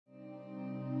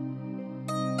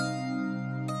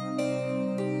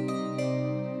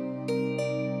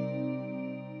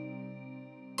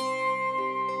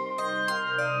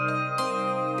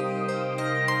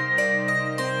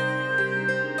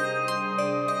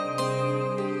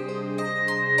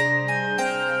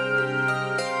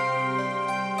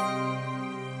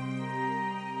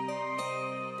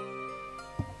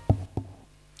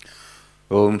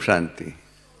Om Shanti.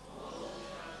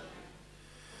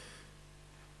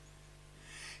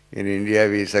 In India,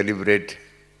 we celebrate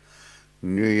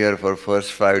New Year for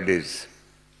first 5 days,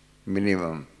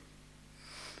 minimum.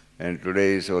 And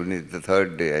today is only the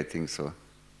third day, I think so.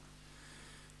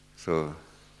 So,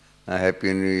 a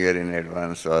Happy New Year in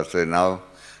advance. Also now,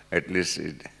 at least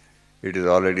it is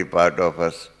already part of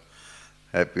us.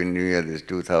 Happy New Year is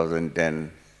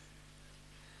 2010.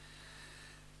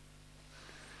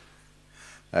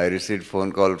 I received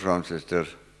phone call from Sister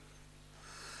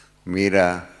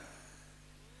Meera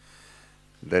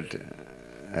that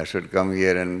I should come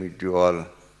here and meet you all.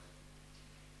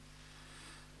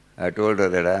 I told her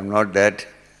that I am not that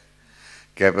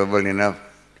capable enough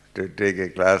to take a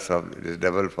class of these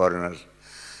double foreigners.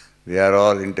 They are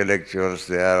all intellectuals,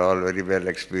 they are all very well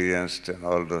experienced and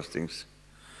all those things.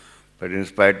 But in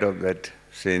spite of that,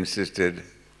 she insisted.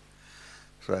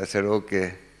 So I said,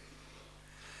 okay,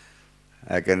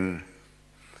 I can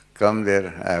come there.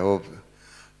 I hope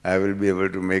I will be able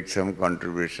to make some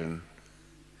contribution.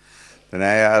 Then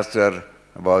I asked her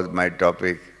about my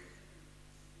topic.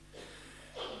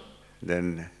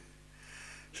 Then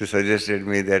she suggested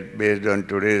me that based on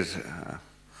today's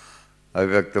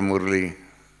Avyakta Murli,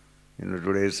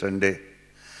 today is Sunday,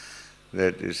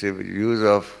 that you see use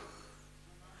of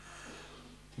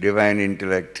divine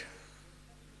intellect.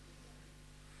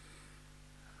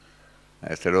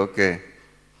 I said, okay.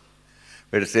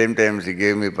 But at the same time, she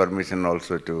gave me permission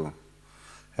also to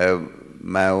have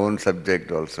my own subject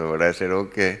also. But I said,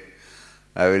 okay,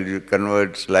 I will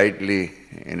convert slightly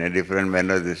in a different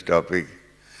manner this topic,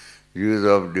 use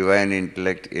of divine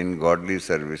intellect in godly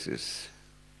services.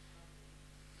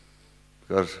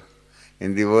 Because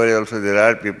in the world also there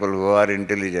are people who are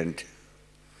intelligent.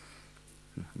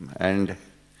 And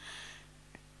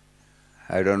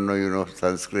I don't know, you know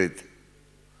Sanskrit.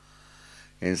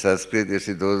 In Sanskrit, you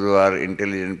see those who are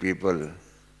intelligent people,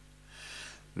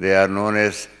 they are known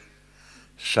as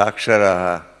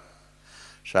Shaksharaha.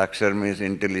 Shakshar means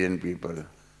intelligent people.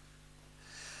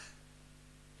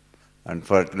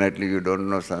 Unfortunately, you don't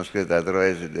know Sanskrit,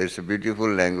 otherwise it's a beautiful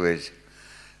language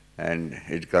and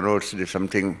it connotes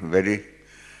something very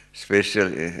special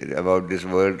about this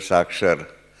word Sakshar.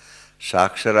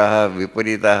 Shaksharaha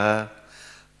viparitaha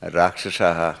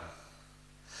rakshasaha.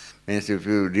 Means if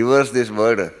you reverse this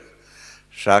word,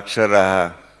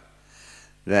 Shaksharaha,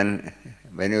 then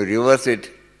when you reverse it,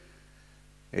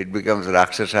 it becomes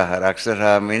Raksasaha.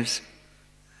 Raksasaha means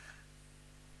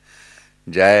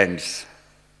giants.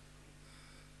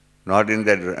 Not in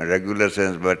that regular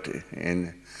sense, but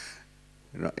in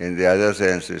the other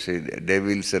sense, you see,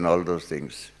 devils and all those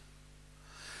things.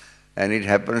 And it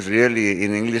happens really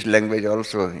in English language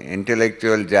also.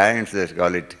 Intellectual giants, they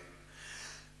call it.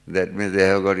 That means they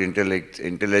have got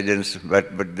intelligence,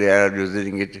 but they are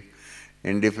using it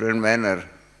in different manner.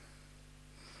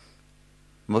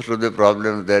 Most of the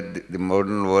problems that the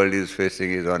modern world is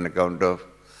facing is on account of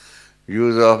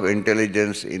use of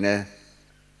intelligence in a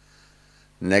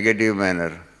negative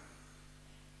manner.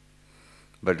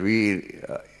 But we,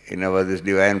 in our this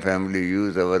divine family,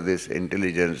 use this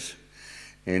intelligence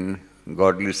in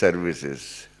godly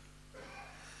services.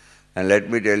 And let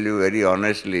me tell you very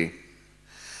honestly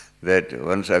that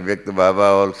once Avyakta Baba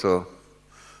also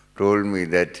told me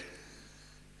that,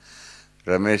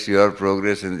 Ramesh, your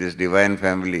progress in this divine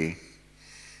family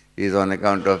is on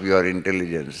account of your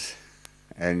intelligence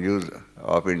and use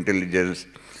of intelligence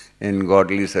in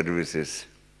godly services.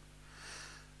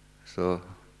 So,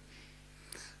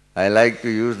 I like to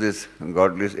use this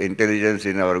godly intelligence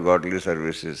in our godly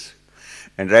services.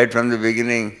 And right from the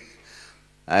beginning,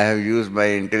 I have used my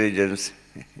intelligence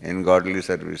in godly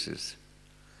services.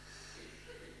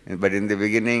 But in the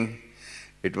beginning,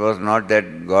 it was not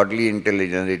that godly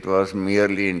intelligence, it was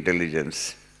merely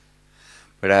intelligence.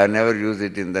 But I have never used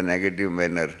it in the negative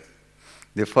manner.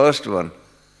 The first one,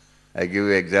 I give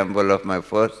you an example of my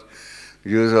first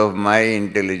use of my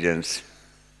intelligence.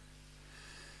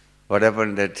 What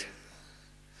happened that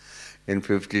in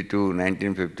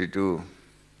 1952,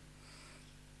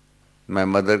 my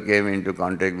mother came into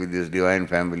contact with this divine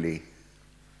family.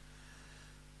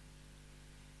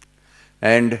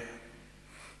 And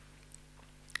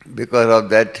because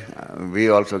of that, we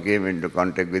also came into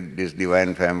contact with this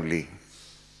divine family.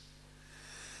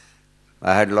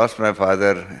 I had lost my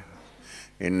father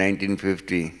in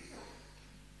 1950.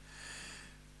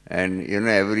 And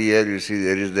every year you see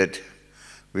there is that,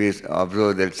 we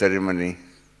observe that ceremony,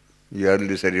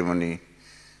 yearly ceremony.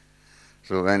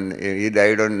 So when he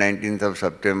died on 19th of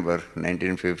September,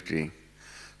 1950.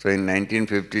 So in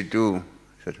 1952,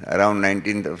 around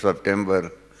 19th of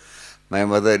September, my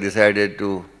mother decided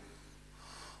to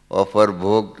offer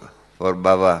bhog for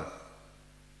Baba.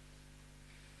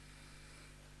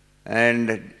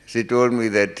 And she told me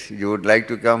that you would like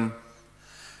to come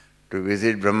to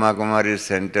visit Brahma Kumari's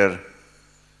center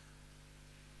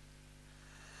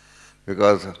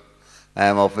because I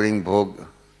am offering bhog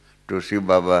to Shiv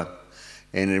Baba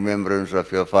in remembrance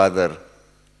of your father.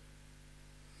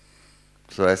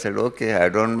 So I said, okay, I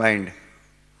don't mind.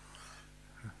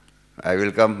 I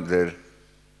will come there.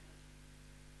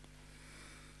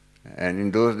 And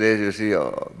in those days, you see,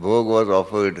 bhog was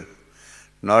offered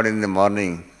not in the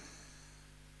morning,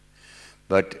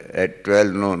 but at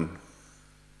 12 noon.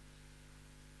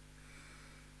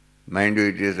 Mind you,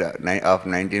 it is of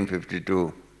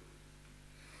 1952.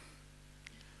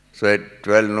 So at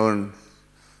 12 noon,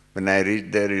 when I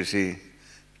reached there, you see,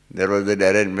 there was an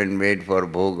arrangement made for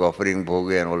bhog, offering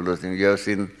bhog and all those things. You have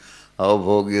seen how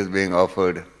bhog is being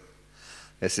offered.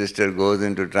 A sister goes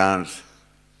into trance.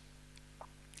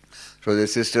 So the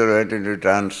sister went into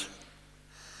trance.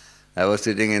 I was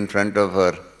sitting in front of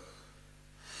her.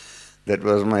 That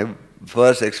was my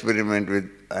first experiment with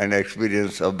an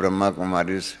experience of Brahma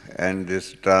Kumaris and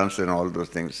this trance and all those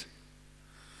things.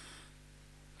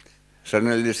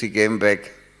 Suddenly she came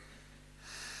back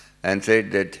and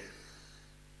said that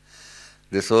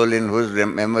the soul in whose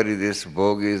memory this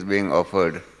bhog is being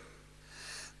offered,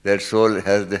 that soul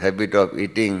has the habit of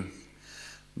eating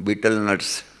betel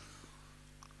nuts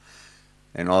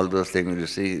and all those things. You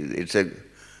see, it's a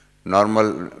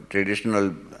normal,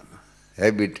 traditional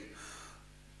habit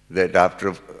that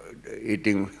after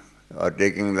eating or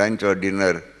taking lunch or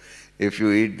dinner, if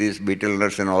you eat these betel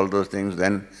nuts and all those things,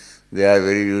 then they are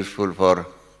very useful for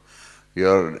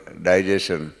your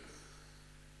digestion.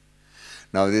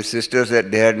 Now these sisters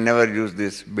said they had never used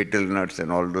these betel nuts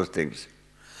and all those things.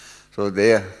 So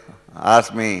they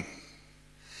asked me,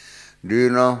 do you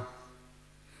know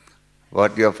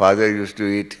what your father used to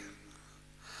eat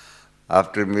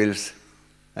after meals?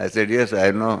 I said, yes,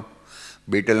 I know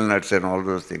betel nuts and all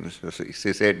those things. So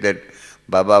she said that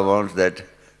Baba wants that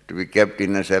to be kept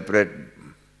in a separate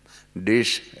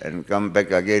dish and come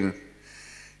back again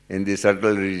in the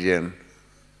subtle region.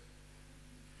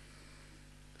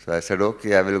 So I said,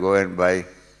 okay, I will go and buy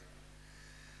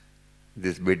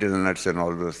these betel nuts and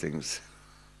all those things.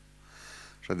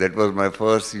 So that was my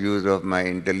first use of my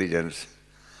intelligence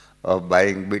of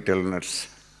buying betel nuts.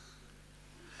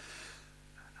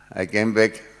 I came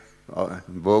back,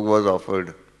 bhog was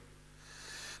offered.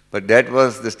 But that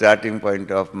was the starting point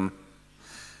of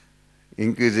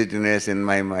inquisitiveness in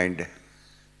my mind.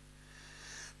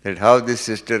 That how this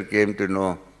sister came to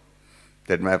know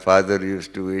that my father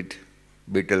used to eat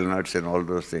betel nuts and all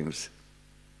those things.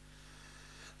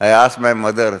 I asked my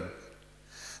mother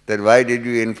that why did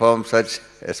you inform such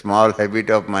a small habit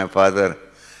of my father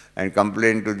and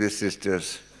complain to these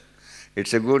sisters?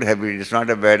 It's a good habit, it's not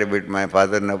a bad habit. My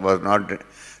father was not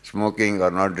smoking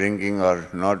or not drinking or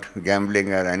not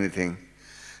gambling or anything.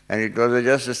 And it was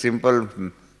just a simple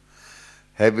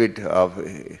habit of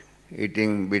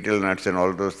eating betel nuts and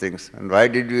all those things. And why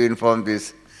did you inform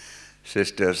these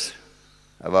sisters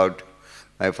about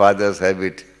my father's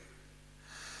habit?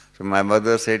 So my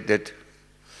mother said that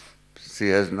she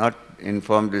has not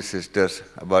informed the sisters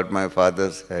about my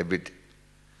father's habit.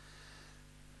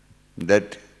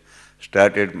 That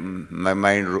started my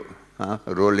mind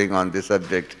rolling on the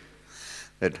subject,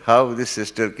 that how this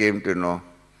sister came to know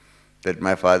that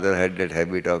my father had that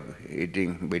habit of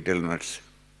eating betel nuts.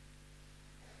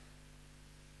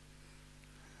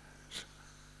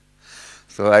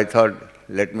 So I thought,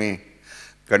 let me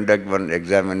conduct one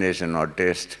examination or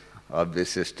test of the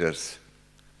sisters.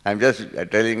 I'm just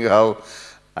telling you how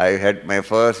I had my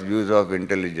first use of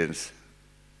intelligence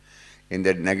in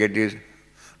that negative,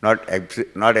 not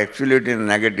absolutely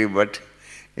negative, but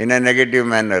in a negative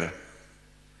manner.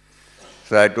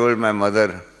 So I told my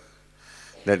mother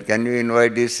that can you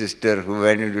invite this sister who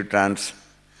went into trance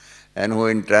and who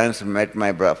in trance met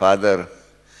my father,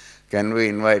 can we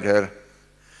invite her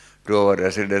to our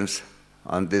residence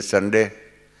on this Sunday?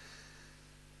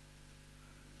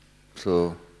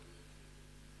 So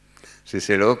she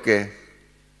said, okay.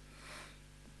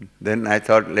 Then I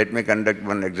thought, let me conduct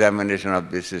one examination of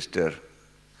this sister.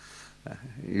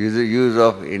 Use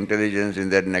of intelligence in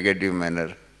that negative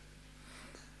manner.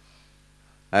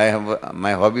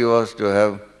 My hobby was to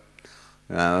have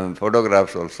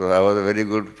photographs also. I was a very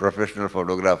good professional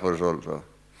photographer also.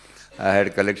 I had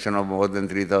a collection of more than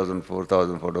 3,000,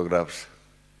 4,000 photographs.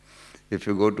 If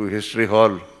you go to History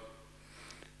Hall,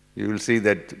 you will see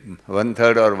that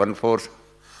 1/3 or 1/4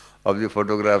 of the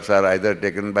photographs are either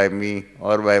taken by me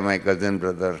or by my cousin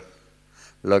brother,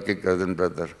 lucky cousin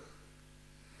brother.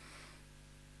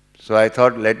 So I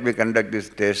thought, let me conduct this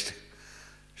test,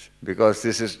 because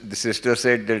the sister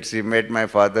said that she met my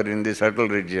father in the subtle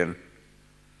region.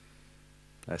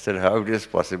 I said, how it is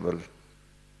possible?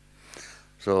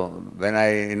 So when I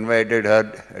invited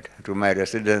her to my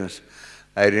residence,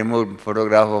 I removed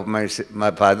photograph of my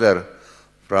father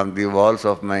from the walls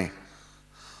of my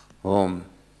home.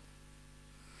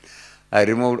 I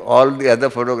removed all the other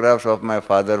photographs of my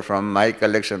father from my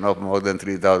collection of more than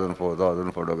 3,000,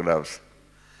 4,000 photographs,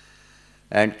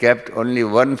 and kept only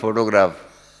one photograph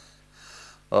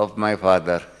of my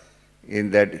father in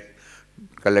that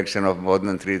collection of more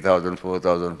than 3,000,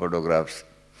 4,000 photographs.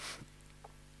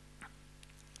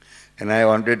 And I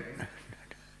wanted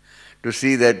to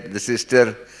see that the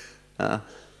sister has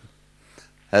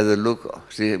a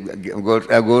look, she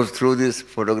goes through these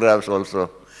photographs also,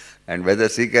 and whether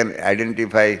she can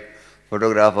identify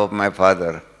photograph of my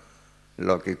father,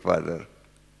 Lokik father.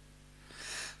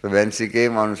 So when she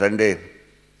came on Sunday,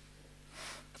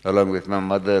 along with my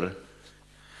mother,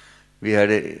 we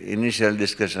had an initial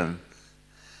discussion.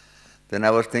 Then I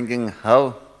was thinking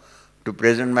how to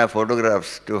present my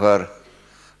photographs to her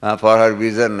for her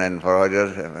vision and for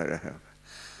her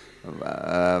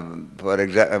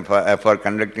for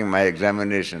conducting my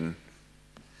examination.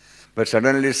 But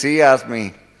suddenly she asked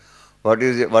me, what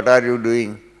are you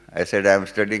doing? I said, I am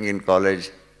studying in college.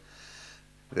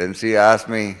 Then she asked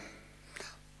me,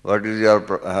 what is your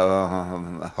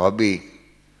hobby?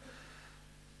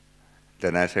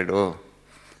 Then I said, oh,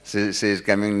 she is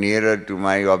coming nearer to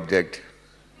my object.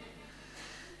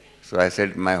 So I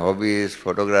said, my hobby is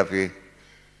photography.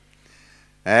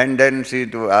 And then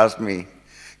she asked me,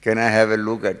 can I have a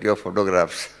look at your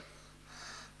photographs?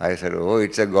 I said, oh,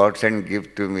 it's a God-sent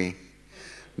gift to me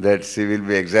that she will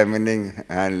be examining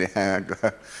and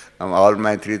all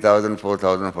my 3,000,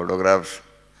 4,000 photographs.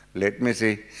 Let me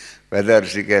see whether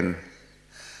she can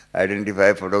identify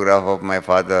a photograph of my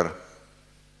father.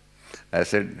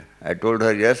 I told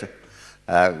her, yes,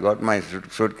 I got my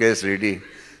suitcase ready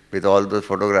with all those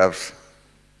photographs.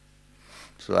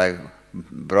 So I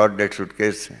brought that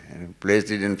suitcase and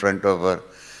placed it in front of her.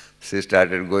 She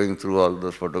started going through all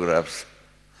those photographs,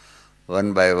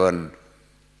 one by one.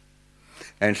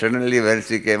 And suddenly when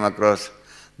she came across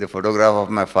the photograph of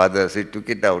my father, she took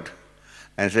it out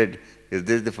and said, is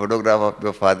this the photograph of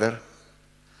your father?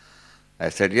 I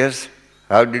said, yes.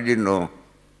 How did you know?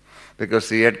 Because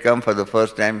she had come for the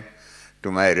first time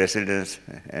to my residence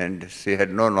and she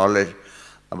had no knowledge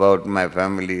about my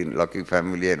family, Lucky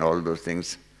family and all those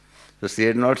things. So she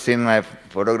had not seen my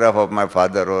photograph of my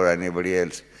father or anybody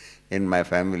else in my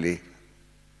family.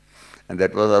 And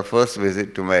that was her first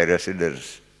visit to my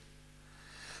residence.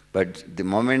 But the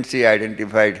moment she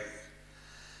identified,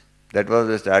 that was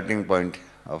the starting point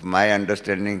of my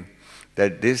understanding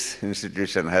that this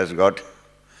institution has got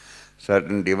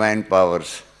certain divine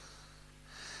powers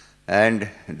and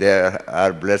they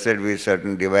are blessed with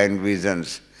certain divine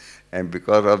visions, and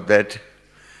because of that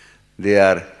they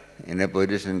are in a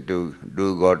position to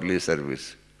do godly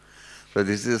service. So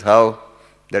this is how,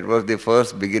 that was the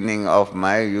first beginning of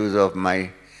my use of my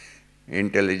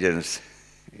intelligence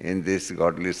in this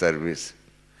godly service,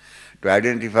 to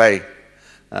identify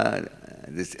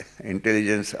this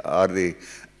intelligence or the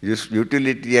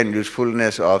utility and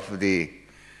usefulness of the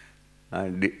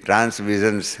trance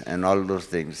visions and all those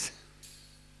things.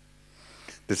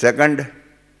 The second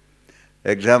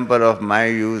example of my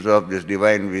use of this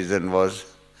divine vision was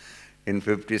in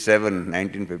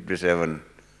 1957.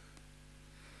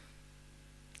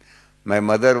 My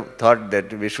mother thought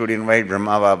that we should invite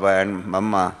Brahma Baba and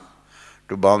Mamma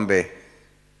to Bombay,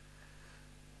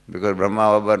 because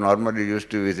Brahma Baba normally used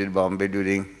to visit Bombay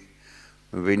during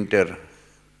winter,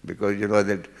 because you know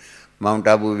that Mount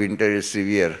Abu winter is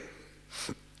severe.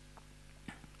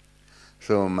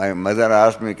 So my mother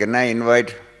asked me, can I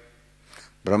invite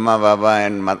Brahma Baba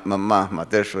and Mamma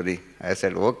Mateshwari? I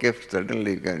said, okay,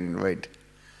 certainly you can invite.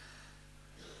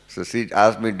 So she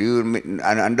asked me, do you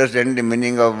understand the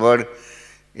meaning of word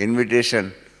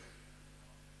invitation?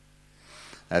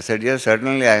 I said, yes,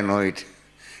 certainly I know it.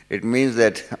 It means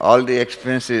that all the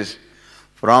expenses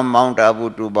from Mount Abu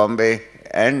to Bombay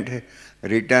and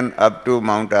return up to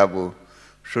Mount Abu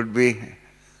should be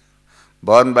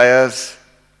borne by us.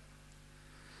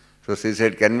 So she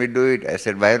said, can we do it? I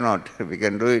said, why not? We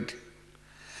can do it.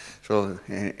 So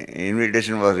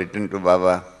invitation was written to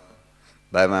Baba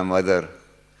by my mother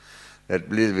that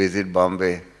please visit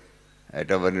Bombay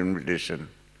at our invitation.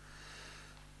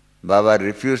 Baba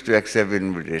refused to accept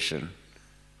invitation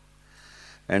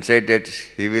and said that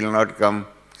he will not come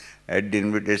at the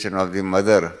invitation of the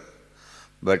mother,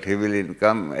 but he will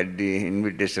come at the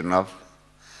invitation of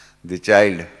the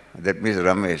child that means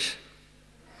Ramesh.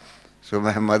 So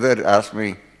my mother asked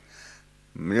me,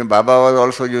 Baba was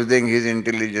also using his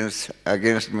intelligence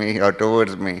against me or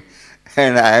towards me,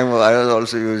 and I was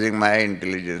also using my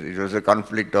intelligence. It was a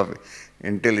conflict of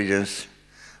intelligence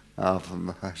of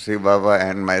Sri Baba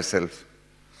and myself.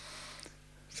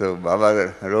 So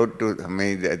Baba wrote to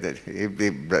me that if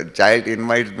the child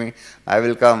invites me, I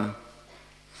will come.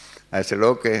 I said,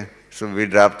 okay. So we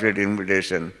drafted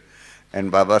invitation,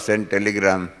 and Baba sent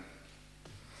telegram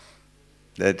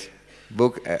that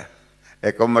book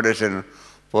accommodation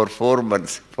for 4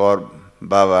 months for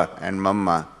Baba and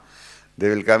Mamma. They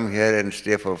will come here and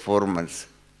stay for 4 months.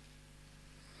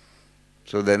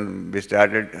 So then we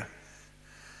started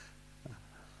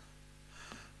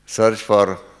search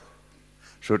for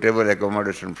suitable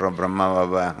accommodation from Brahma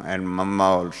Baba and Mamma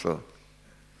also.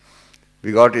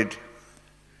 We got it.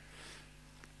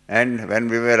 And when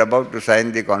we were about to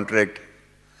sign the contract,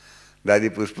 Dadi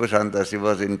Pushpashanta, she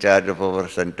was in charge of our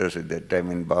centers at that time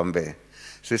in Bombay.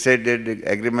 She said that the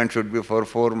agreement should be for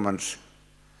 4 months.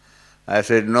 I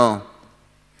said, no,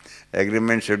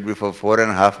 agreement should be for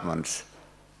 4.5 months.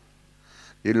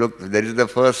 You look, there is the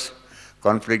first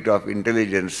conflict of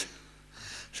intelligence.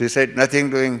 She said, nothing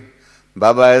doing.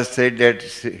 Baba has said that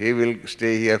he will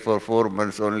stay here for 4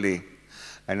 months only,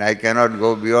 and I cannot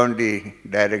go beyond the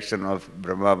direction of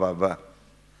Brahma Baba.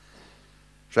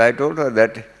 So I told her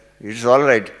that it's all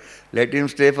right, let him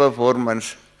stay for 4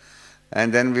 months,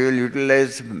 and then we will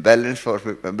utilize balance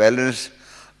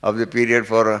of the period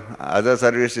for other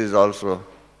services also.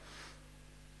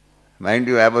 Mind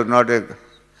you, I was not a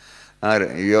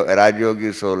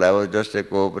Rajyogi soul, I was just a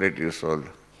cooperative soul.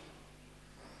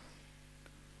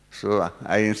 So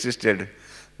I insisted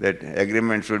that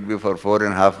agreement should be for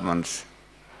 4.5 months.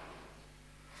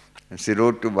 And she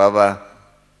wrote to Baba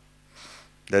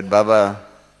that Baba,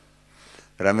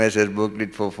 Ramesh has booked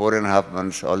it for 4.5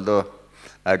 months, although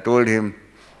I told him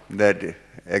that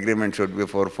agreement should be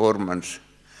for 4 months,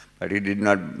 but he did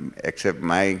not accept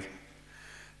my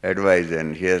advice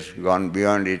and he has gone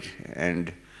beyond it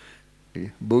and he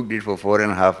booked it for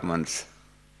 4.5 months.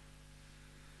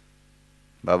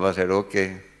 Baba said,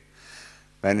 okay.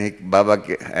 When Baba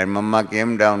and Mamma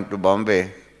came down to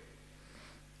Bombay,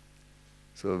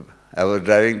 so I was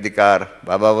driving the car,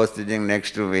 Baba was sitting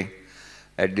next to me.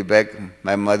 At the back,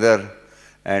 my mother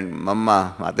and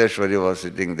Mamma, Mateshwari was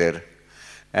sitting there.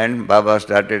 And Baba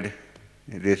started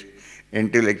this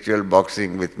intellectual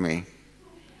boxing with me.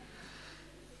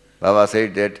 Baba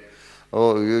said that,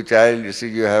 oh, you child, you see,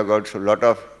 you have got a lot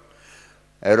of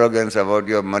arrogance about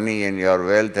your money and your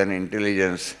wealth and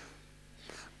intelligence.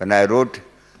 When I wrote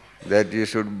that you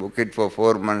should book it for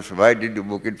 4 months, why did you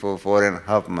book it for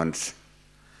 4.5 months?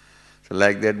 So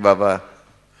like that, Baba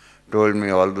told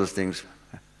me all those things.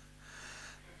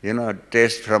 You know,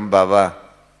 taste from Baba.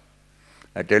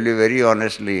 I tell you very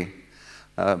honestly,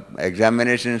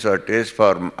 examinations or tests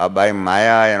by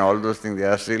Maya and all those things, they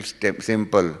are still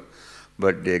simple.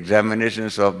 But the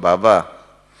examinations of Baba,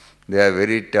 they are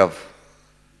very tough.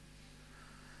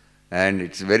 And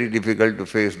it's very difficult to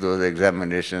face those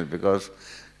examinations because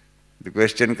the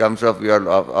question comes of your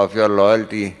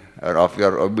loyalty or of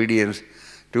your obedience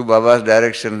to Baba's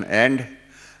direction, and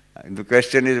the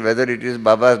question is whether it is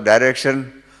Baba's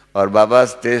direction or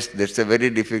Baba's taste. That's a very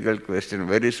difficult question.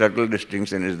 Very subtle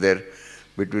distinction is there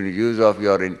between the use of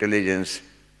your intelligence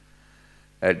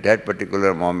at that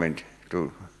particular moment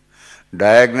to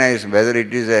diagnose whether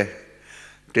it is a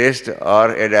taste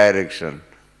or a direction.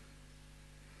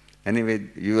 Anyway,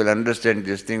 you will understand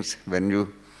these things when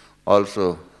you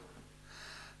also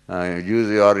use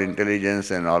your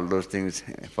intelligence and all those things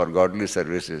for godly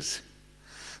services.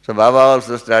 So Baba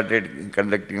also started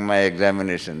conducting my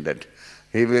examination that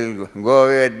he will go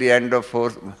away at the end of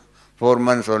 4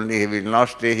 months only. He will not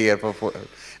stay here for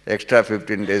extra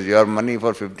 15 days. Your money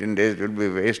for 15 days will be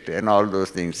waste and all those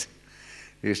things.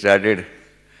 He started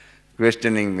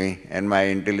questioning me and my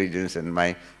intelligence and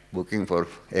my booking for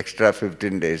extra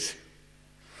 15 days.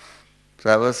 So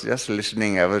I was just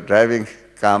listening. I was driving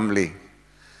calmly.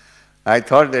 I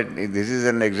thought that this is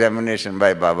an examination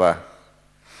by Baba.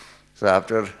 So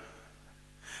after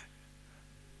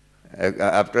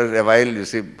a while, you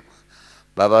see,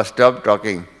 Baba stopped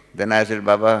talking. Then I said,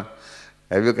 Baba,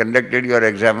 have you conducted your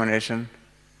examination?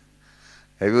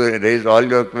 Have you raised all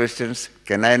your questions?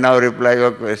 Can I now reply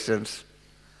your questions?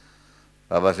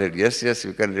 Baba said, yes,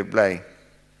 you can reply.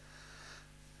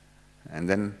 And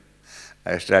then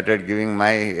I started giving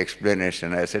my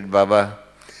explanation. I said, Baba,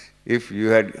 if we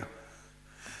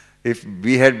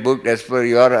had booked as per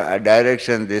your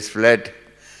direction this flat,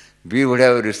 we would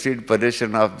have received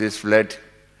possession of this flat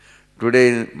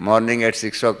today morning at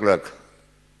 6 o'clock,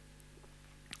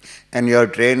 and your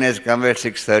train has come at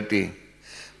 6:30.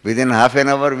 Within half an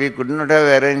hour, we could not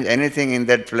have arranged anything in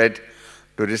that flat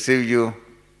to receive you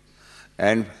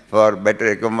and for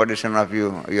better accommodation of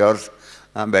yours,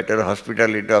 better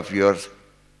hospitality of yours.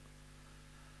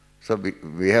 So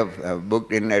we have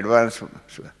booked in advance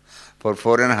for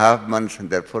 4.5 months.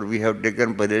 Therefore, we have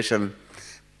taken possession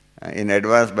in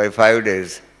advance by 5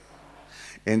 days.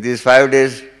 In these 5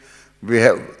 days, we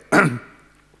have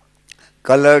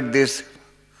colored this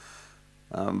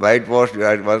whitewash,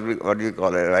 what do you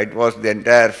call it? Whitewash the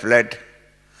entire flat.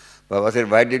 Baba said,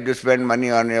 why did you spend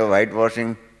money on your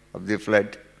whitewashing of the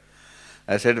flat?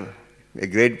 I said, a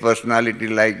great personality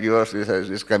like yours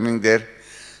is coming there.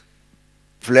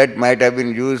 Flat might have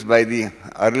been used by the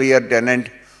earlier tenant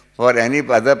for any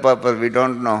other purpose, we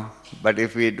don't know. But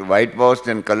if it whitewashed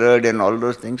and colored and all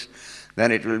those things,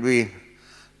 then it will be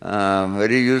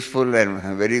very useful and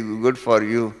very good for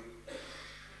you.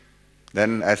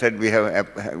 Then I said, we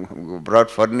have brought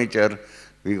furniture,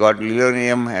 we got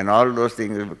linoleum and all those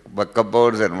things,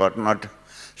 cupboards and whatnot.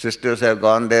 Sisters have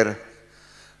gone there.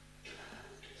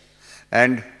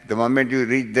 And the moment you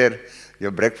reach there,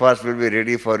 your breakfast will be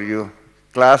ready for you,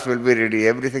 class will be ready,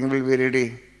 everything will be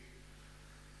ready.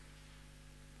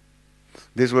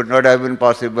 This would not have been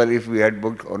possible if we had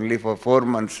booked only for 4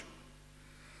 months.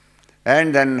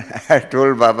 And then I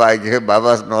told Baba, I gave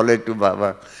Baba's knowledge to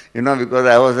Baba, because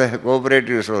I was a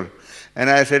cooperative soul. And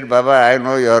I said, Baba, I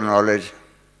know your knowledge.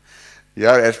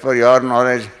 As per your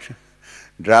knowledge,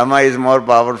 drama is more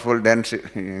powerful than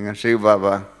Shiv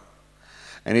Baba.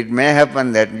 And it may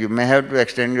happen that you may have to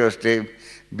extend your stay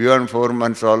beyond 4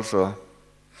 months also,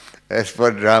 as per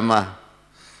drama.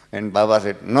 And Baba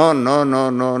said, no,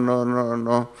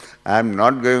 I am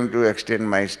not going to extend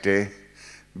my stay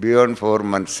beyond 4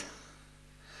 months.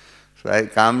 So I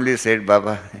calmly said,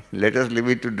 Baba, let us leave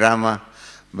it to drama.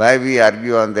 Why we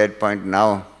argue on that point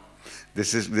now?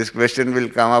 This question will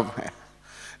come up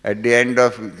at the end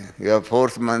of your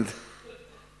 4th month.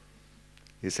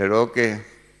 He said, okay.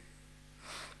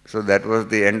 So that was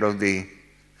the end of the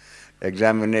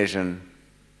examination.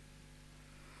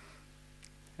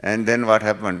 And then what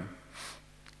happened?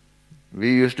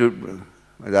 We used to,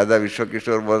 Dada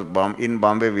Vishwakishore was in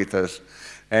Bombay with us,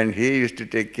 and he used to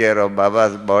take care of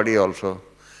Baba's body also.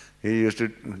 He used to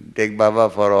take Baba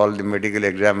for all the medical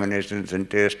examinations and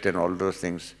tests and all those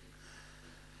things.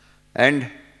 And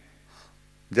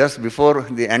just before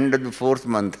the end of the 4th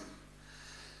month,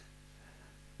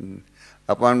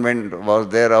 appointment was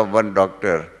there of one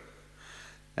doctor,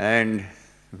 and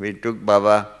we took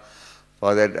Baba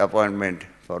for that appointment,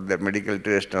 for that medical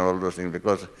test and all those things,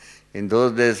 because in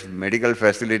those days medical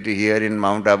facility here in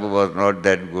Mount Abu was not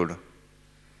that good.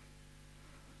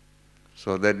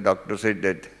 So that doctor said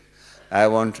that I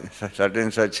want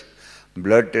certain such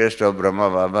blood test of Brahma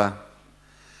Baba,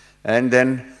 and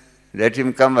then let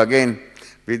him come again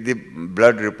with the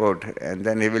blood report, and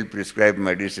then he will prescribe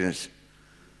medicines.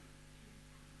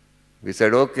 We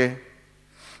said, okay.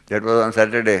 That was on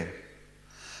Saturday.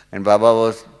 And Baba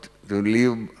was to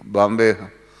leave Bombay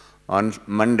on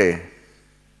Monday.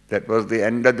 That was the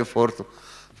end of the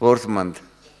fourth month.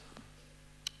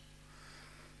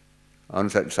 On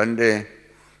Sunday,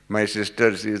 my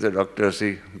sister, she is a doctor,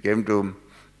 she came to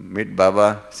meet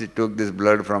Baba. She took this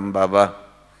blood from Baba.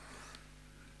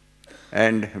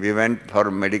 And we went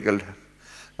for medical.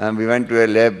 We went to a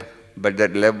lab, but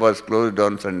that lab was closed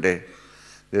on Sunday.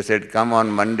 They said, come on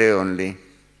Monday only.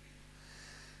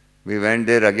 We went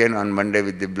there again on Monday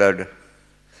with the blood.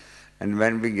 And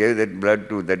when we gave that blood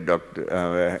to that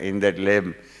doctor in that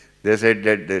lab, they said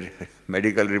that the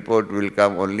medical report will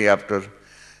come only after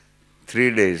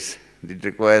 3 days. It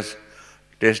requires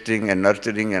testing and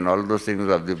nurturing and all those things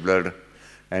of the blood,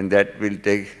 and that will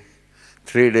take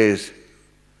 3 days.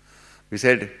 We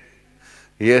said,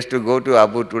 he has to go to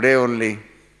Abu today only.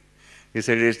 He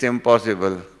said, it's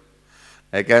impossible.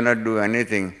 I cannot do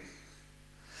anything.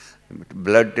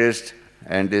 Blood test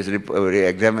and this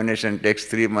examination takes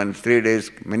 3 months, 3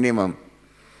 days minimum.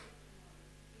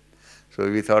 So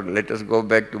we thought, let us go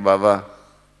back to Baba,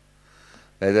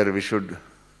 whether we should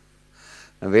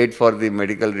wait for the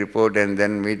medical report and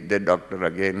then meet the doctor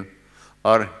again,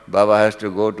 or Baba has to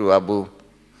go to Abu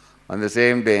on the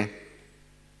same day.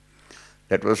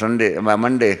 That was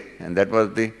Monday, and that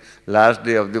was the last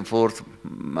day of the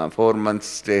 4 months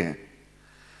stay.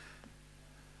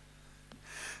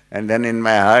 And then in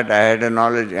my heart I had a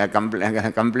knowledge, a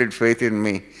complete faith in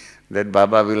me that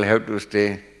Baba will have to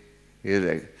stay,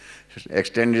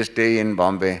 extend his stay in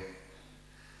Bombay.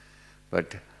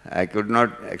 But I could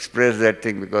not express that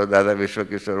thing because Dada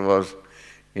Vishwakishore was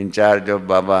in charge of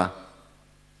Baba.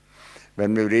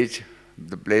 When we reached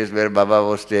the place where Baba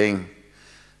was staying,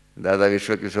 Dada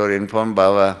Vishwakishore informed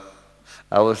Baba.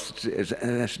 I was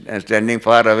standing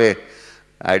far away.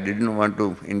 I didn't want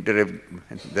to interrupt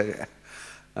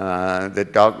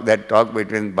that talk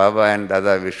between Baba and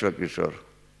Dada Vishwakishore.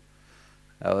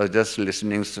 I was just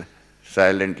listening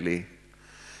silently.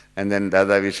 And then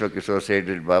Dada Vishwakishore said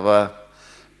that, Baba,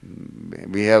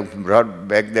 we have brought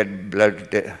back that blood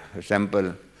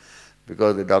sample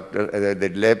because the doctor, the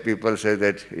lab people say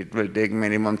that it will take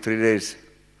minimum 3 days.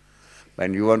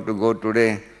 When you want to go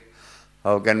today,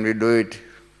 how can we do it?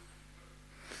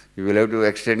 You will have to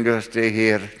extend your stay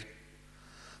here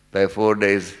by 4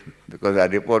 days because our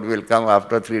report will come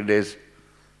after 3 days.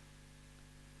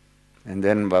 And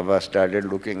then Baba started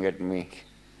looking at me.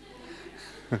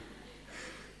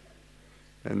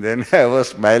 And then I was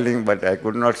smiling, but I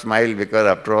could not smile because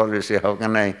after all, you see, how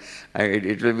can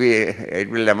it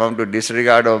will amount to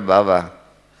disregard of Baba.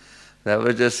 So I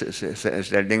was just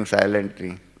standing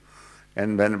silently.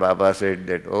 And then Baba said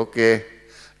that, okay,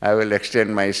 I will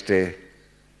extend my stay.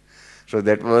 So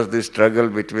that was the struggle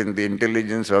between the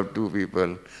intelligence of two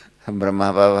people,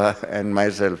 Brahma Baba and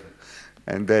myself.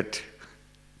 And that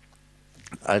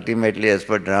ultimately, as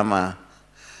per drama,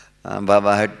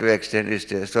 Baba had to extend his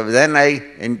stay. So then I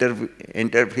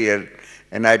interfered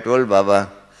and I told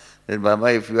Baba that,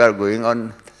 Baba, if you are going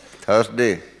on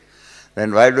Thursday,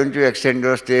 then why don't you extend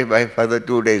your stay by further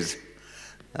 2 days?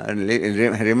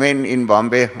 Remain in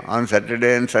Bombay on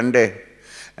Saturday and Sunday,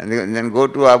 and then go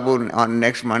to Abu on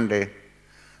next Monday.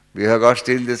 We have got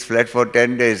still this flat for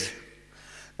 10 days,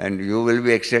 and you will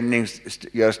be extending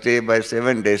your stay by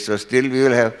 7 days, so still we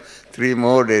will have 3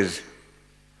 more days.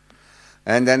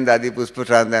 And then Dadi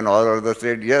Puspachand and all others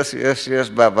said, yes, yes, yes,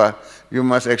 Baba, you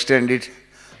must extend it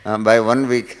by 1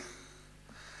 week.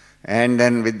 And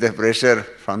then with the pressure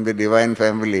from the divine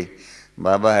family,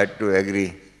 Baba had to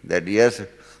agree that yes,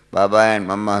 Baba and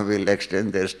Mama will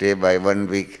extend their stay by 1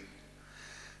 week.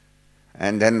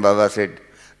 And then Baba said,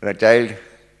 child,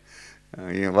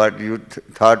 what you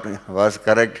thought was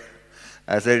correct.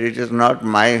 I said, it is not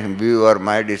my view or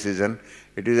my decision,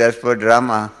 it is as per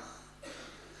drama.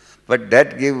 But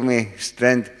that gave me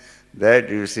strength that,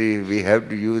 you see, we have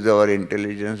to use our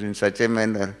intelligence in such a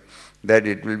manner that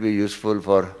it will be useful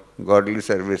for godly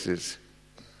services.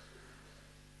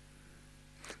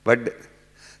 But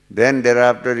then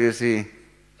thereafter, you see,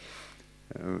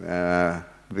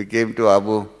 we came to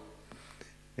Abu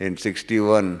in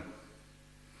 61,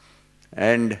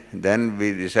 and then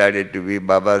we decided to be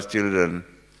Baba's children,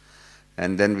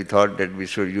 and then we thought that we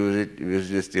should use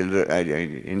this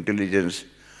intelligence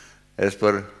as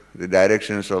per the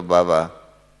directions of Baba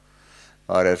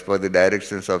or as per the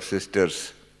directions of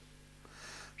sisters.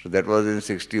 So that was in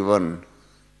 61.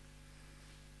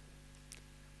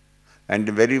 And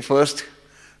the very first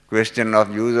question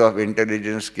of use of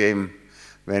intelligence came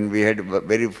when we had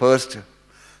very first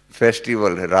festival,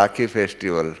 Rakhi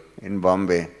festival in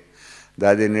Bombay.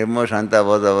 Dadi Nirmo Shanta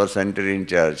was our center in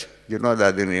charge. You know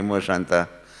Dadi Nirmo Shanta,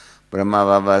 Brahma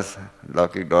Baba's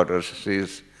lucky daughter. She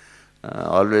is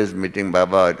always meeting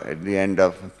Baba at the end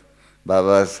of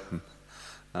Baba's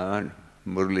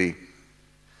Murli.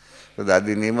 So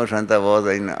Dadi Nirmo Shanta was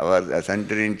in our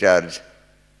center in charge.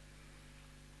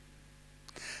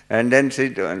 And then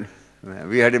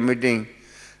we had a meeting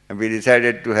and we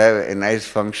decided to have a nice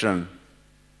function.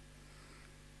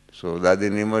 So Dadi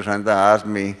Nirmo Shanta asked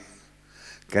me,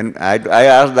 I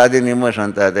asked Dadi Nirmo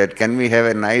Shanta that, can we have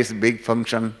a nice big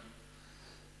function?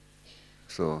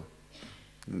 So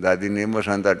Dadi Nirmo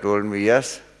Shanta told me,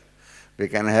 yes, we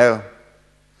can have.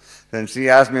 Then she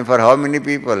asked me, for how many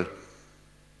people?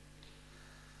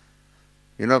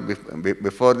 You know,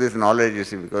 before this knowledge, you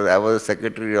see, because I was a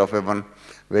secretary of one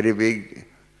very big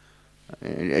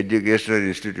educational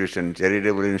institution,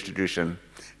 charitable institution,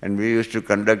 and we used to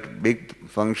conduct big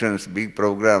functions, big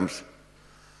programs,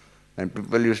 and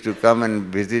people used to come and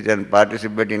visit and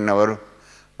participate in our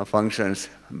functions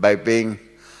by paying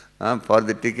for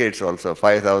the tickets also,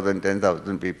 5,000,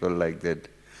 10,000 people like that.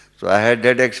 So I had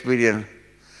that experience.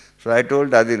 So I told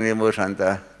Dadi Nirmo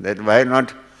Shanta that why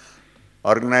not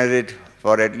organize it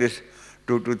for at least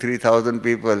 2,000 to 3,000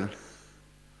 people.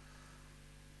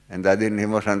 And Dadi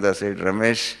Nirmo Shanta said,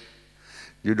 Ramesh,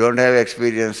 you don't have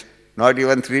experience. Not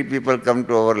even 3 people come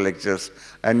to our lectures.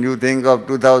 And you think of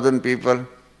 2,000 people?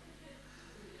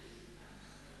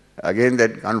 Again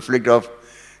that conflict of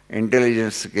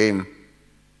intelligence came.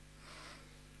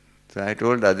 So I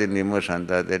told Dadi Nirmo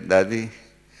Shanta that, Dadi,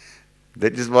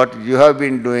 that is what you have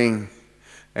been doing,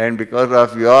 and because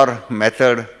of your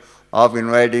method of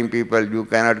inviting people, you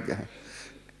cannot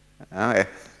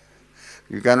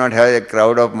You cannot have a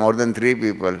crowd of more than 3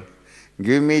 people.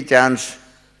 Give me chance,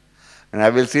 and I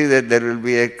will see that there will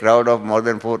be a crowd of more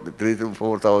than 3 to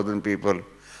 4,000 people.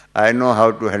 I know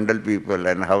how to handle people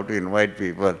and how to invite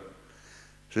people.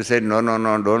 She said, no, no,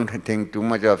 no, don't think too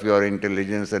much of your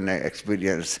intelligence and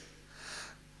experience.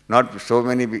 Not so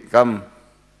many come.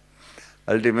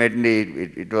 Ultimately,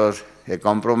 it was a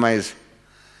compromise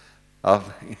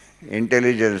of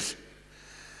intelligence.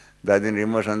 Dadin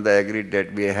Rimashanta agreed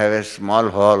that we have a small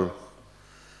hall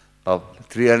of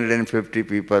 350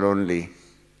 people only.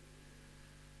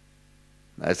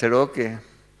 I said, okay.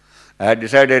 I had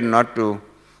decided not to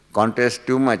contest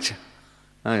too much,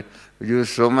 use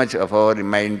so much of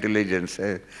my intelligence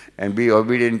and be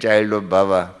obedient child of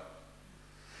Baba.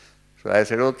 So I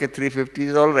said, okay, 350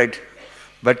 is all right.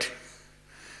 But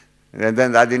and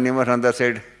then Dadin Rimashanta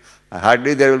said,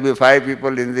 hardly there will be 5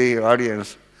 people in the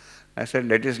audience. I said,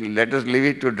 let us leave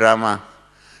it to drama.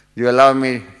 You allow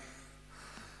me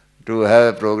to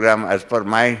have a program as per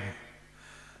my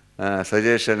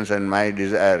suggestions and my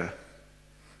desire,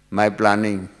 my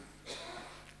planning.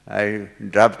 I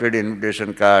drafted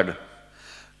invitation card,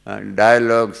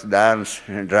 dialogues, dance,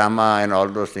 drama and all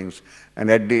those things. And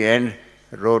at the end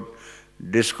wrote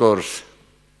discourse.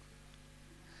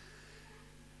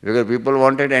 Because people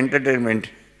wanted entertainment,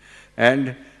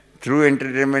 and through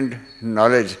entertainment,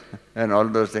 knowledge and all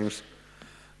those things.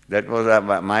 That was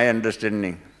my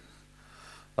understanding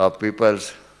of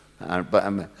people's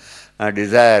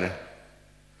desire.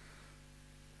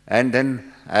 And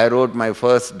then I wrote my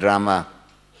first drama,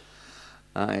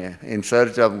 In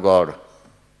Search of God.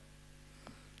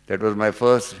 That was my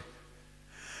first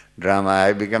drama.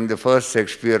 I became the first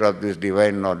Shakespeare of this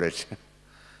divine knowledge,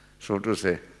 so to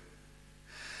say.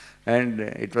 And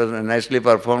it was nicely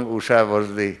performed. Usha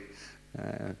was the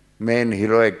main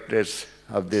hero actress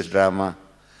of this drama.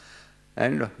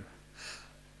 And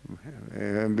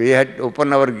we had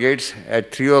opened our gates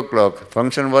at 3 o'clock.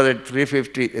 Function was at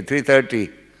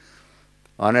 3:30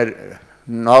 on a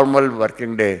normal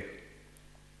working day.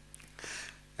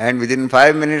 And within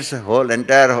 5 minutes, the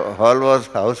entire hall was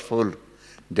houseful,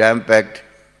 jam-packed.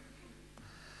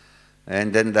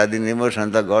 And then Dadin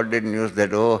Rimashanta got the news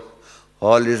that, oh,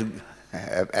 hall is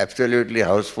absolutely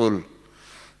houseful,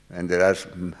 and there are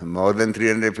more than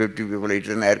 350 people. It's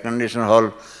an air-conditioned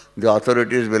hall. The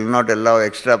authorities will not allow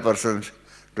extra persons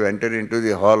to enter into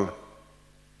the hall.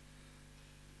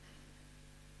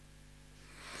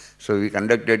 So we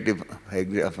conducted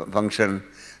the function.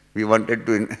 We wanted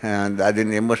to Dadin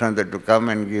Rimashanta to come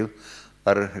and give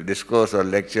her discourse or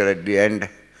lecture at the end.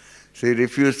 She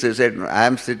refused. She said, I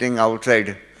am sitting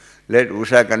outside. Let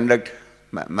Usha conduct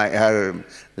her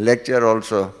lecture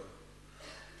also.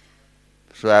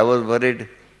 So I was worried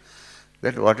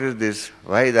that what is this?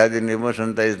 Why Dadin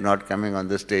Rimashanta is not coming on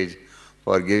the stage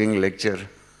for giving lecture?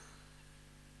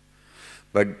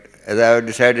 But as I have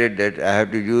decided that I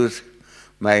have to use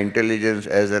my intelligence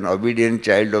as an obedient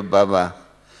child of Baba,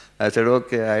 I said,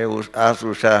 okay, I asked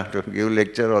Usha to give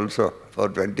lecture also for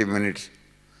 20 minutes.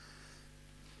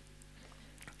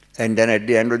 And then at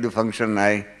the end of the function,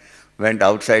 I went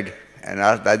outside and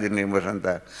asked Dadin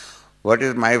Rimashanta, what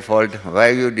is my fault? Why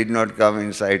you did not come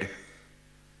inside?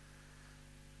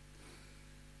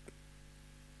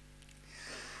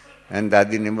 And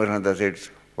Dadin Rimashanta said,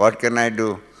 what can I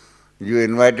do? You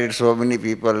invited so many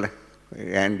people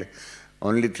and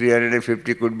only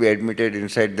 350 could be admitted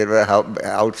inside. There were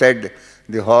outside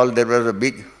the hall there was a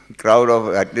big crowd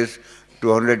of at least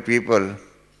 200 people.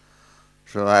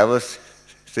 So I was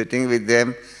sitting with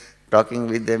them, talking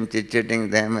with them,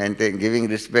 chit-chatting them, and giving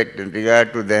respect and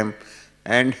regard to them,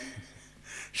 and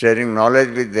sharing knowledge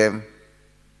with them.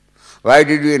 Why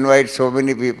did you invite so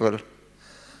many people?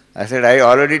 I said, I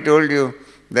already told you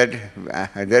that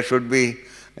there should be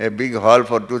a big hall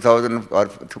for 2,000 or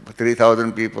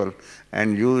 3,000 people,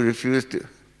 and you refused.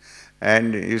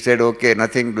 And you said, okay,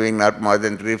 nothing doing, not more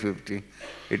than 350.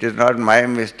 It is not my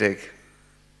mistake.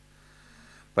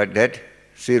 But that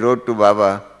she wrote to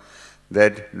Baba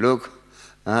that, look,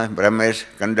 Ramesh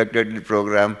conducted the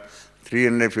program,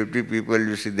 350 people,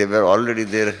 you see, they were already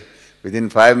there within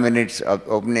 5 minutes of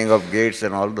opening of gates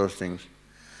and all those things.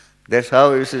 That's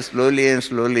how, you see, slowly and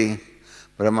slowly,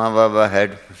 Brahma Baba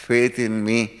had faith in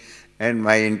me and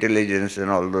my intelligence and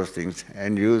all those things,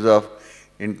 and use of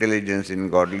intelligence in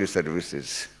godly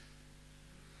services.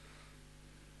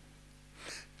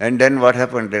 And then what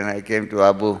happened? Then I came to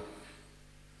Abu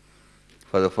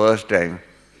for the first time.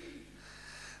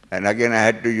 And again I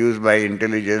had to use my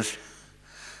intelligence,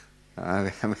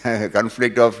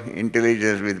 conflict of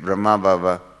intelligence with Brahma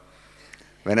Baba.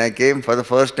 When I came for the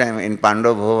first time in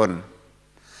Pandav Bhavan,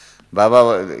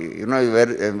 Baba, you know, where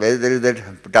there is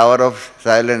that tower of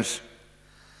silence,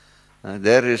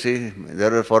 there you see,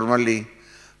 there was formerly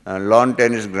a lawn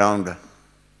tennis ground.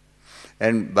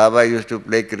 And Baba used to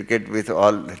play cricket with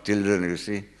all the children, you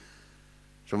see.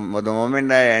 So the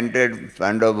moment I entered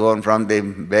Pandav Bhavan from the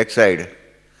backside,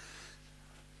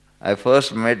 I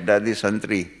first met Dadi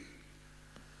Santri.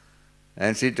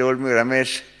 And she told me,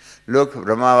 Ramesh, look,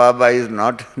 Brahma Baba is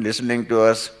not listening to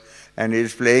us and he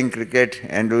is playing cricket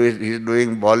and he is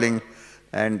doing bowling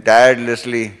and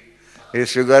tirelessly. His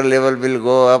sugar level will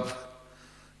go up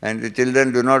and the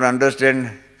children do not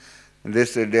understand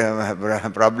this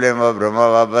problem of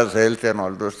Brahma Baba's health and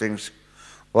all those things.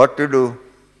 What to do?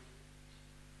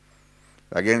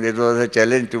 Again, this was a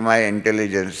challenge to my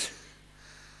intelligence.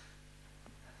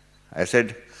 I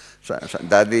said,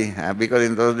 Dadi, because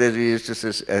in those days we used to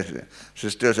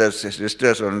sisters as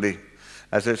sisters only.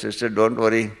 I said, sister, don't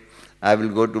worry, I will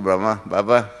go to Brahma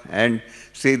Baba and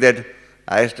see that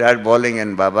I start bowling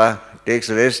and Baba takes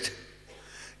rest.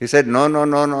 He said, no, no,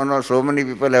 no, no, no, so many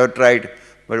people have tried,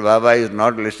 but Baba is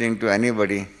not listening to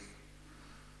anybody.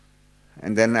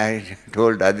 And then I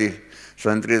told Dadi,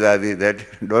 Santri Dadi, that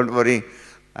don't worry,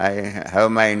 I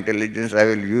have my intelligence, I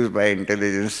will use my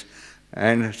intelligence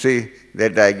and see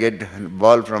that I get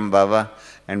ball from Baba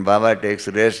and Baba takes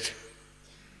rest.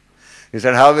 He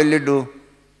said, how will you do?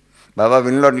 Baba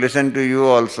will not listen to you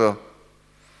also.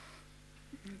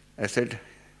 I said,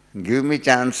 give me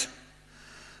chance.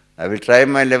 I will try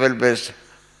my level best.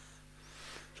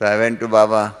 So I went to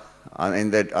Baba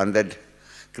on that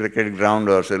cricket ground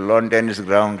or lawn tennis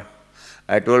ground.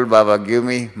 I told Baba, give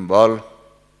me ball.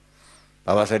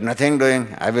 Baba said, nothing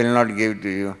doing, I will not give to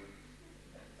you.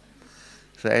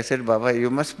 So I said, Baba, you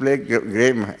must play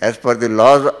game as per the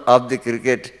laws of the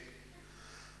cricket.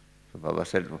 So Baba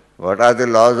said, what are the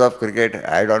laws of cricket?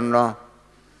 I don't know.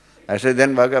 I said,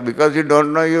 then Baba, because you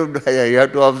don't know, you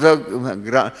have to observe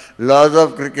laws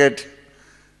of cricket.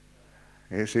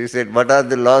 He said, what are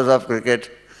the laws of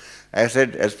cricket? I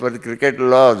said, as per the cricket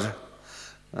laws,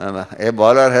 a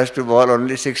bowler has to bowl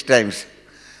only 6 times.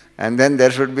 And then there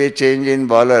should be a change in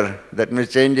bowler, that means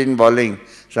change in bowling.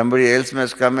 Somebody else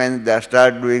must come and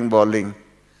start doing bowling.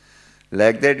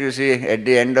 Like that, you see, at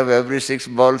the end of every 6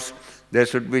 balls, there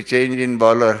should be change in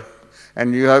bowler.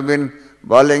 And you have been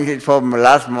bowling it for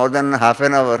last more than half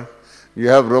an hour. You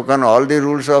have broken all the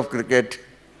rules of cricket.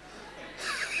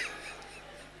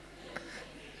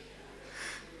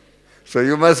 So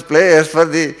you must play as per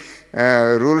the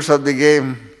rules of the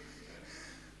game.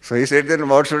 So he said, then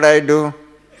what should I do?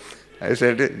 I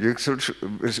said, you should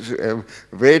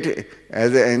wait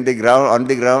on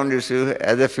the ground, you see,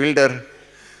 as a fielder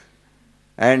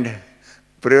and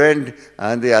prevent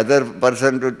the other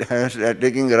person to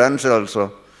taking runs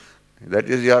also. That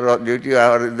is your duty.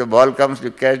 If the ball comes, you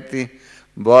catch the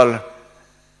ball.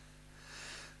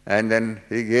 And then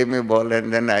he gave me ball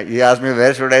and then he asked me,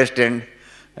 where should I stand?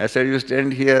 I said, you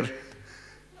stand here.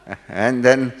 And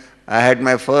then I had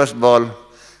my first ball.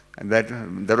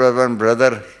 There was one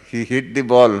brother, he hit the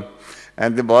ball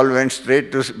and the ball went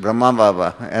straight to Brahma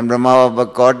Baba and Brahma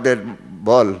Baba caught that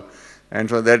ball and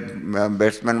so that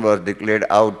batsman was declared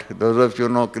out. Those of you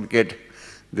who know cricket,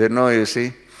 they know, you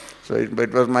see. So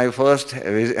it was my first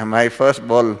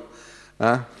ball.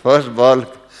 First ball,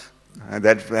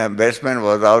 that batsman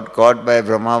was out, caught by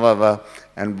Brahma Baba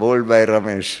and bowled by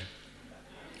Ramesh.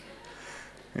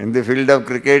 In the field of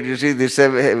cricket, you see, this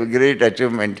is a great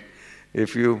achievement.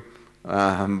 If you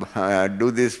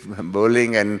do this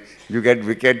bowling and you get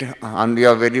wicket on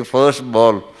your very first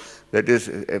ball, that is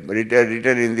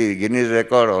written in the Guinness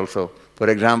record also. For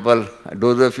example,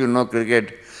 those of you know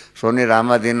cricket, Soni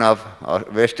Ramadhin of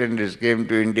West Indies came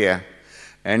to India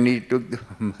and he took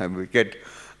the wicket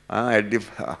while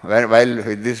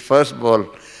with this first ball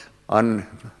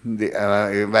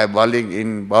by bowling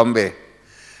in Bombay,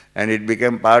 and it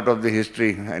became part of the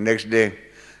history. Next day,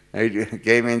 it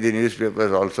came in the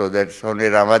newspapers also that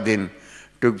Soni Ramadhin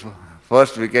took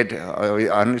first wicket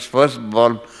on his first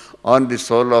ball on the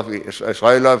soil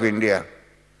of India.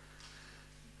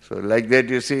 So like that,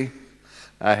 you see,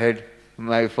 I had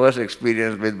my first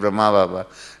experience with Brahma Baba.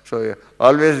 So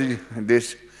always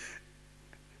this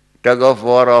tug of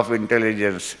war of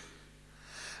intelligence.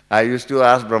 I used to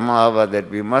ask Brahma Baba that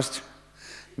we must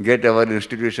get our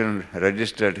institution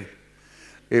registered.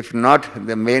 If not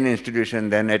the main institution,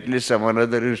 then at least some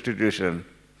other institution.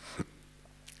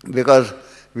 Because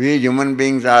we human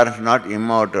beings are not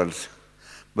immortals,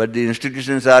 but the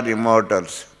institutions are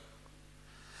immortals.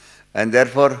 And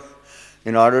therefore,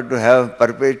 in order to have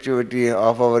perpetuity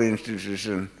of our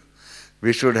institution,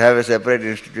 we should have a separate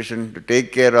institution to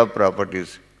take care of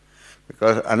properties.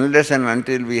 Because unless and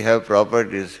until we have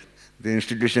properties, the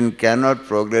institution cannot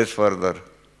progress further.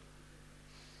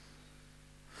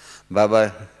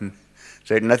 Baba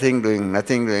said, nothing doing,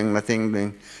 nothing doing, nothing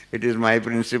doing. It is my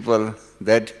principle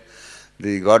that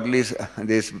the godly,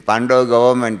 this Pandava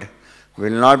government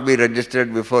will not be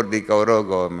registered before the Kaurava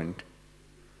government.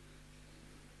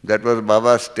 That was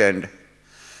Baba's stand.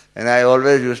 And I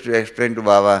always used to explain to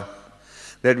Baba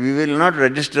that we will not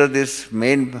register this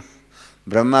main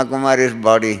Brahma Kumari's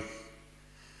body,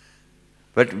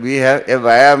 but we have a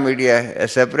via media, a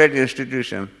separate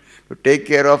institution to take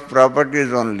care of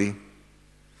properties only.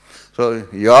 So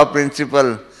your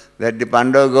principle that the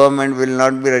Pandava government will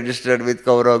not be registered with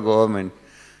Kaurava government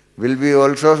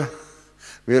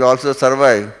will also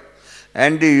survive,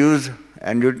 and the use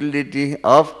and utility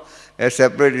of a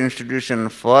separate institution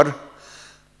for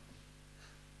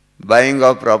buying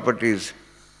of properties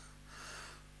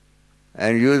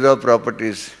and use of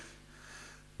properties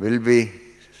will be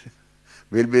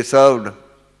served.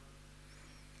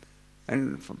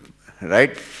 And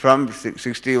right from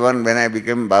 61, when I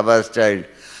became Baba's child,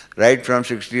 right from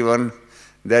 61,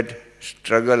 that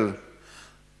struggle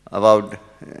about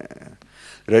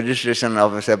registration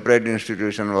of a separate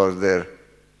institution was there,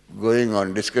 going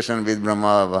on, discussion with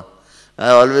Brahma Baba. I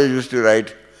always used to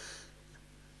write,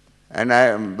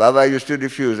 and Baba used to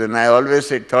refuse, and I always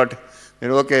thought,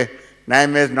 okay,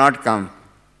 time has not come.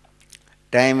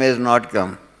 Time has not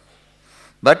come.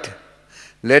 But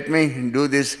let me do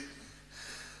this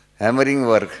hammering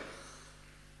work.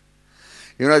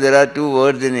 There are two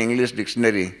words in English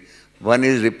dictionary. One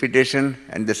is repetition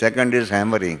and the second is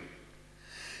hammering.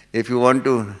 If you want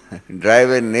to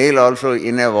drive a nail also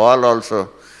in a wall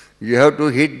also, you have to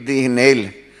hit the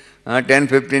nail 10,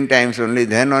 15 times only.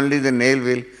 Then only the nail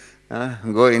will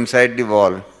go inside the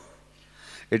wall.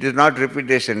 It is not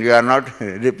repetition. You are not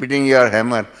repeating your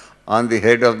hammer on the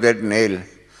head of that nail,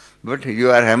 but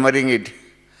you are hammering it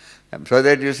so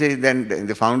that you see then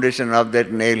the foundation of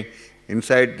that nail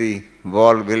inside the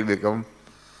wall will become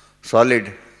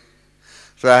solid.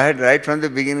 So I had right from the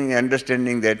beginning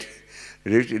understanding that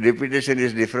repetition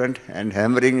is different and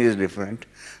hammering is different.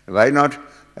 Why not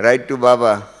write to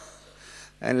Baba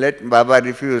and let Baba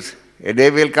refuse? A day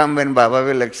will come when Baba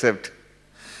will accept.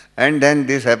 And then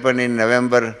this happened in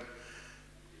November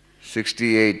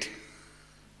 68.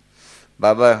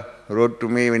 Baba wrote to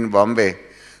me in Bombay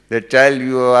that, child,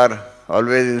 you are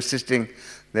always insisting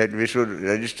that we should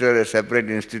register a separate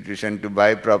institution to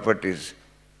buy properties.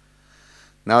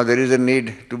 Now there is a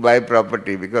need to buy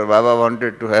property because Baba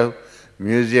wanted to have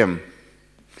museum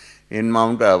in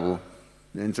Mount Abu.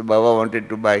 And so Baba wanted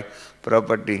to buy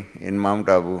property in Mount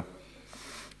Abu.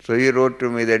 So he wrote to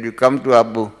me that you come to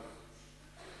Abu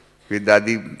with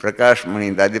Dadi Prakash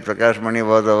Mani. Dadi Prakash Mani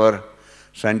was our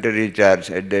center in charge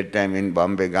at that time in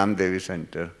Bombay, Gamdevi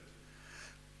Center.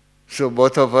 So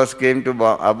both of us came to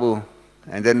Abu,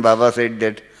 and then Baba said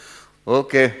that,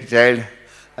 okay, child,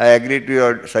 I agree to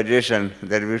your suggestion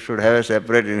that we should have a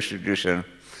separate institution,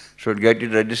 should get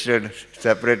it registered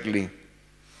separately.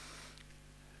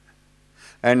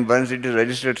 And once it is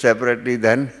registered separately,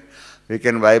 then we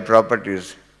can buy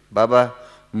properties. Baba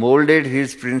molded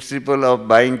his principle of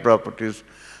buying properties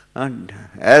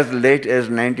as late as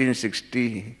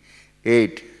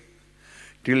 1968.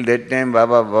 Till that time,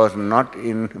 Baba was not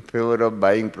in favor of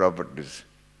buying properties.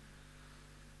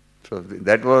 So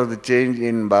that was the change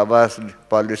in Baba's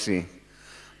policy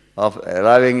of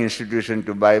allowing institution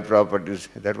to buy properties.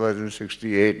 That was in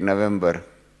 68 November.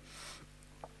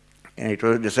 And it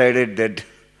was decided that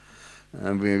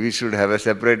we should have a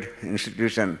separate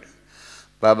institution.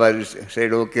 Baba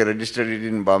said, okay, register it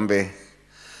in Bombay.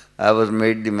 I was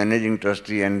made the managing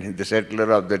trustee and the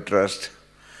settler of the trust.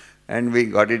 And we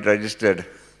got it registered.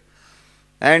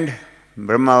 And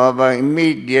Brahma Baba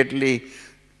immediately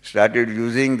started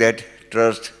using that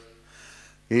trust.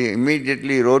 He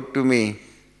immediately wrote to me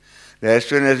that as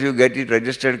soon as you get it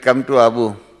registered, come to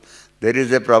Abu. There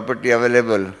is a property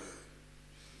available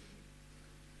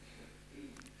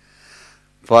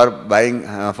for buying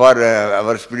for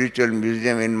our spiritual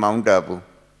museum in Mount Abu.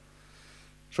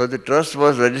 So the trust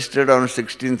was registered on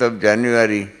 16th of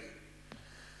January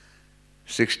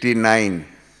 69.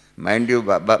 Mind you,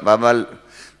 Baba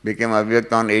became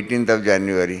Avyakt on 18th of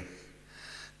January.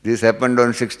 This happened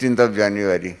on 16th of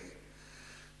January.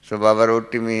 So Baba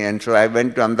wrote to me, and so I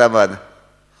went to Ahmedabad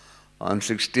on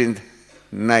 16th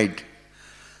night.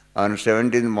 On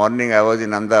 17th morning I was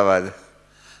in Ahmedabad.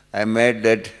 I met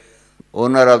that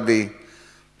owner of the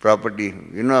property.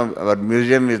 Our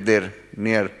museum is there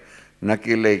near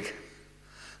Naki Lake.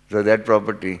 So that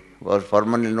property was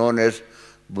formerly known as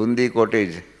Bundi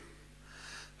Cottage.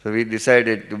 So we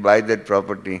decided to buy that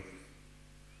property,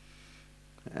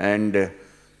 and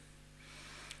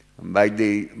by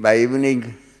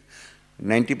evening,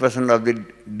 90% of the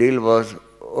deal was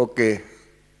okay.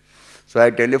 So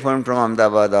I telephoned from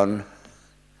Ahmedabad on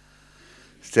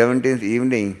 17th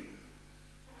evening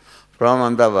from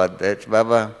Ahmedabad that,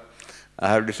 Baba, I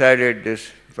have decided this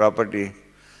property,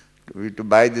 to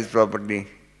buy this property.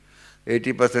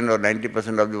 80% or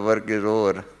 90% of the work is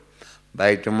over.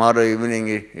 By tomorrow evening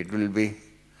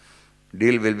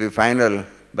deal will be final.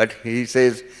 But he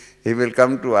says he will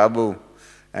come to Abu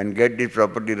and get the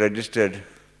property registered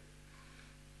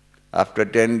after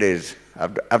 10 days,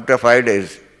 after 5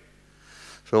 days.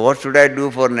 So what should I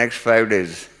do for next 5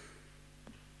 days?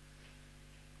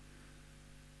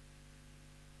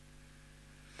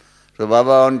 So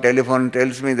Baba on telephone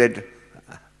tells me that,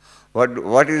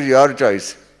 what is your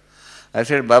choice? I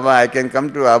said, Baba, I can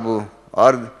come to Abu,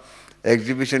 or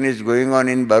exhibition is going on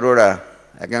in Baroda.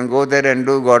 I can go there and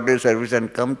do godly service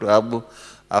and come to Abu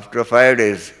after 5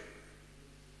 days.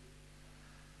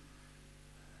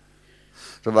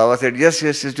 So Baba said, yes,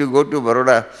 you go to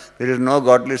Baroda. There is no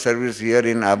godly service here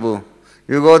in Abu.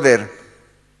 You go there.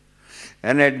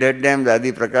 And at that time,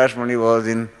 Dadi Prakash Mani was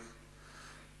in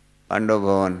Pandav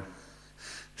Bhavan.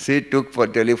 She took for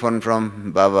telephone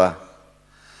from Baba.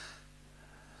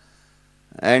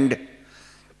 And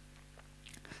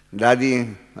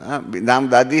Dadi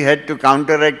had to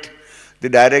counteract the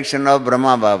direction of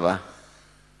Brahma Baba.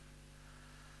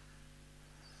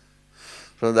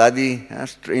 So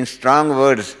Dadi, in strong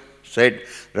words, said,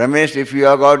 Ramesh, if you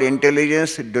have got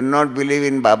intelligence, do not believe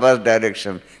in Baba's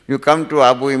direction. You come to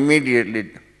Abu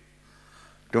immediately,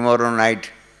 tomorrow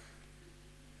night.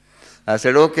 I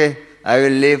said, okay, I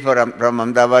will leave from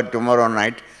Ahmedabad tomorrow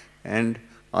night, and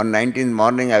on 19th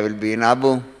morning I will be in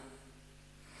Abu.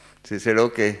 She said,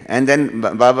 okay. And then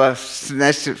Baba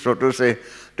snatched, so to say,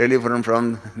 telephone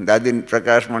from Dadi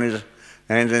Prakash Mani's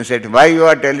hands and said, why you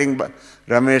are telling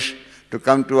Ramesh to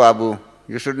come to Abu?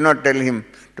 You should not tell him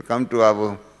to come to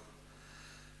Abu.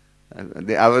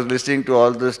 I was listening to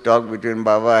all this talk between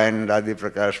Baba and Dadi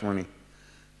Prakash Mani.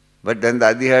 But then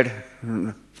Dadi had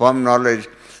firm knowledge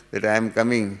that I am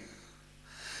coming.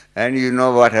 And you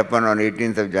know what happened on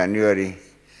 18th of January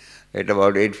at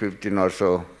about 8:15 or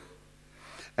so.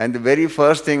 And the very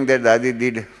first thing that Dadi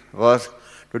did was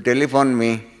to telephone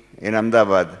me in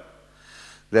Ahmedabad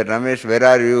that, Ramesh, where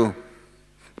are you?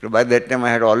 So by that time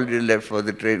I had already left for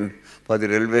the train, for the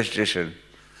railway station.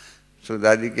 So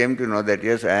Dadi came to know that,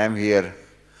 yes, I am here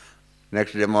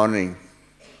next day morning.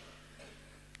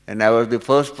 And I was the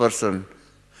first person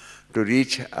to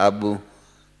reach Abu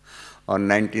on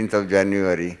 19th of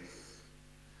January.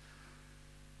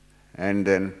 And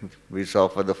then we saw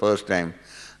for the first time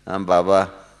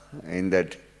Baba in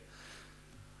that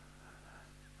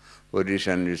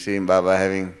position. You see Baba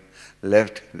having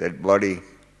left that body.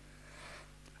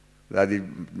 Dadi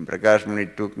Prakash Mani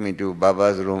took me to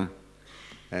Baba's room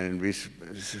and we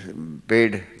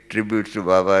paid tributes to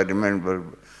Baba. I remember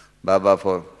Baba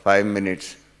for 5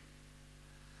 minutes.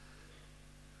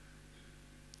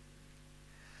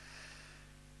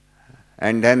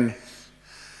 And then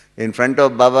in front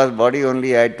of Baba's body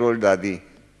only I told Dadi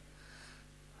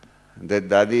that,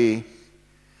 Dadi,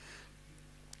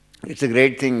 it's a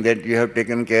great thing that you have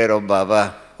taken care of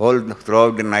Baba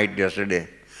throughout the night yesterday.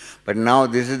 But now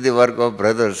this is the work of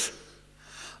brothers,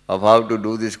 of how to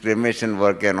do this cremation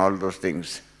work and all those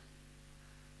things.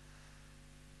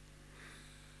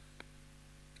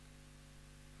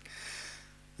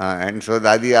 And so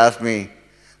Dadi asked me,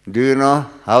 do you know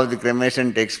how the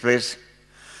cremation takes place?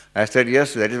 I said,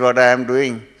 yes, that is what I am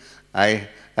doing. I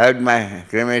had my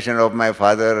cremation of my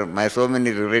father, my so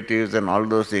many relatives and all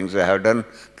those things. I have done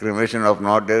cremation of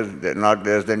not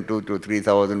less than 2,000 to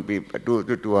 3,000 people, 2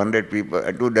 to 200 people,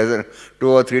 2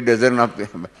 or 3 dozen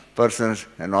of persons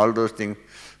and all those things.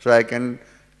 So I can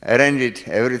arrange it,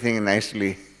 everything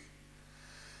nicely.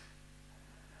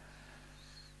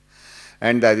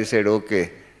 And Dadi said,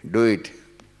 okay, do it.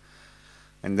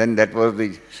 And then that was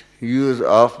the use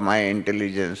of my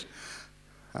intelligence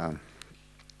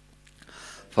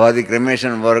for the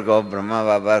cremation work of Brahma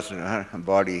Baba's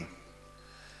body.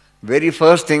 Very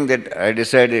first thing that I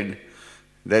decided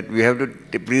that we have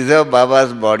to preserve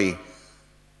Baba's body.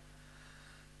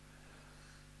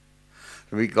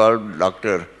 We called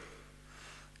doctor.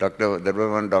 There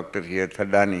was one doctor here,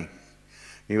 Thadani.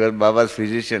 He was Baba's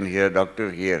physician here,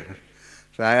 doctor here.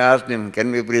 So I asked him,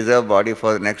 can we preserve body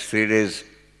for the next 3 days?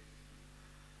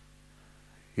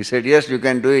 He said, yes, you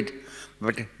can do it,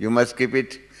 but you must keep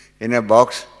it in a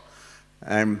box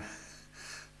and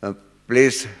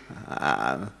place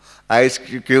ice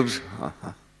cubes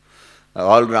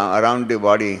around the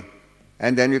body,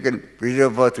 and then you can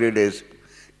preserve for 3 days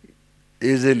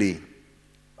easily.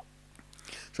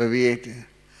 So we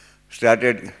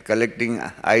started collecting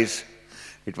ice.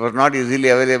 It was not easily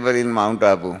available in Mount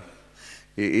Abu.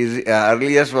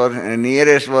 Nearest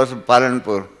was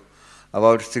Palanpur,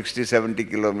 about 60, 70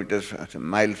 kilometers,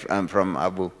 miles from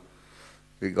Abu.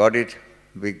 We got it,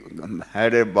 we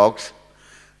had a box,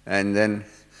 and then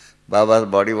Baba's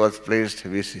body was placed,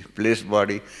 we placed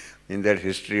body in that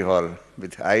history hall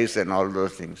with ice and all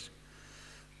those things.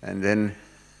 And then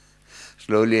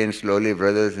slowly and slowly,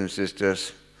 brothers and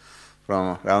sisters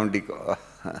from around the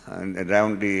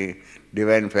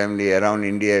divine family, around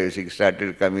India,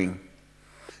 started coming.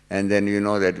 And then you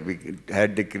know that we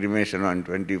had the cremation on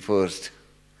 21st.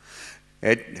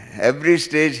 At every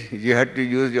stage, you had to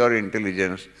use your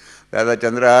intelligence. Dada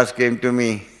Chandrahas came to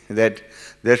me that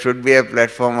there should be a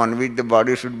platform on which the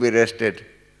body should be rested.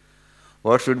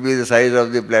 What should be the size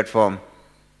of the platform?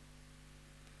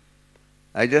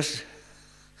 I just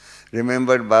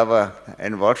remembered Baba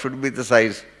and what should be the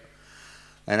size.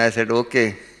 And I said,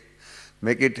 okay,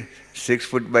 make it 6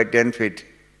 foot by 10 feet.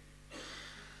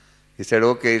 He said,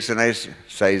 okay, it's a nice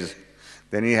size.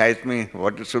 Then he asked me,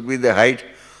 what should be the height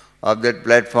of that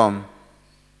platform?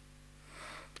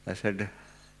 I said,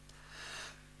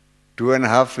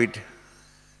 2.5 feet.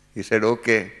 He said,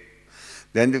 okay.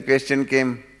 Then the question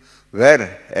came,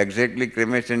 where exactly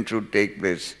cremation should take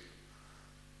place?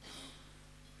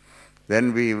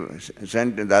 Then we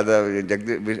sent Dada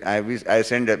Jagdish, I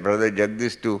sent Brother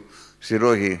Jagdish to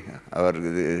Sirohi, our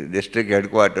district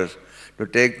headquarters, to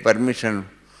take permission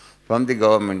from the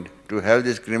government to have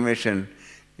this cremation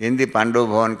in the Pandav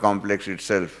Bhavan complex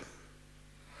itself.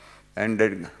 And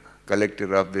the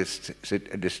collector of this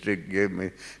district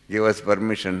gave us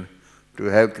permission to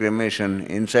have cremation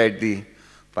inside the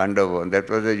Pandav Bhavan. That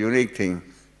was a unique thing.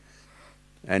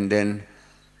 And then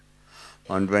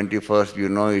on 21st, you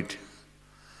know it,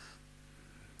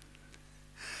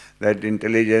 that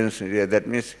intelligence, that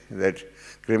means that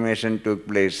cremation took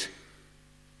place.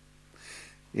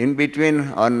 In between,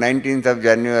 on 19th of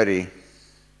January,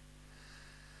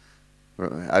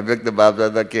 Abhyakta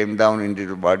Babdada came down into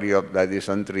the body of Dadi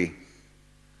Santri.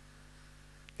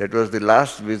 That was the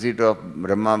last visit of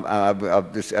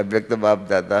of this Abhyakta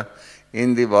Babdada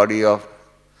in the body of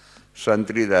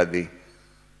Santri Dadi.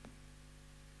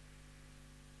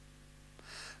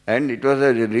 And it was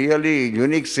a really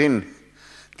unique scene.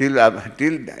 Till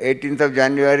 18th of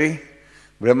January,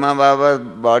 Brahma Baba's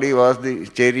body was the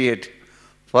chariot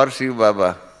for Shiv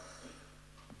Baba.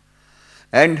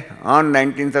 And on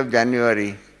 19th of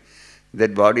January,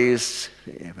 that body is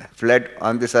flat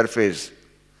on the surface,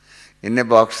 in a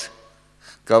box,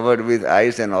 covered with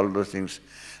ice and all those things.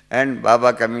 And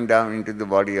Baba coming down into the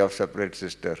body of separate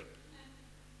sister.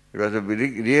 It was a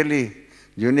really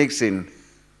unique scene.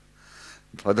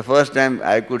 For the first time,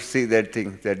 I could see that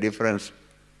thing, that difference.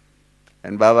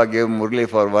 And Baba gave Murli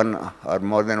for 1 or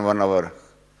more than 1 hour.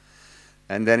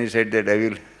 And then he said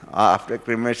that after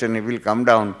cremation, he will come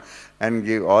down and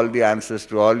give all the answers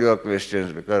to all your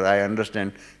questions, because I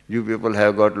understand you people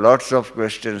have got lots of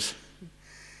questions.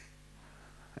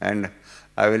 And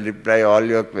I will reply all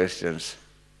your questions.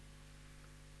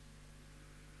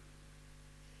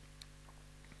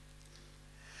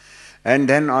 And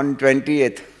then on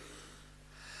 20th,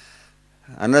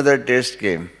 another test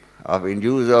came of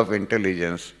use of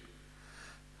intelligence.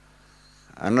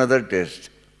 Another test.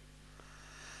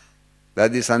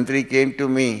 Dadi Santri came to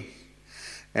me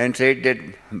and said that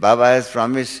Baba has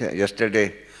promised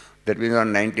yesterday, that means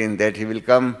on 19th, that he will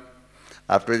come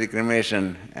after the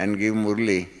cremation and give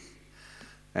Murli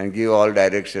and give all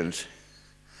directions.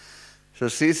 So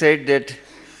she said that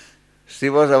she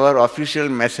was our official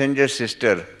messenger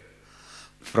sister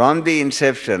from the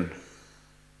inception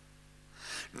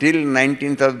till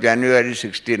 19th of January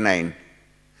 69.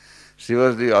 She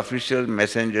was the official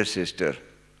messenger sister.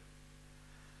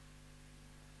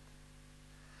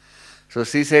 So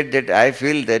she said that I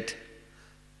feel that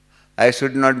I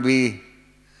should not be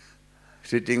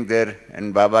sitting there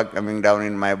and Baba coming down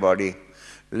in my body.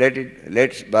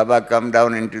 Let Baba come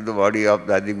down into the body of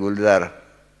Dadi Guldar.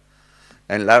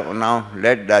 And now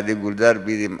let Dadi Guldar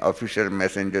be the official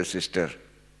messenger sister.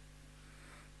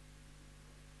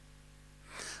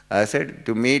 I said,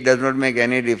 to me it does not make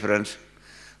any difference.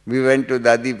 We went to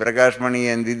Dadi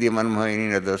Prakashmani and Didi Manmohini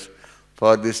and others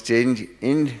for this change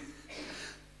in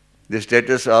the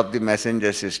status of the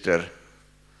messenger sister.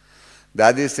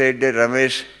 Dadi said that,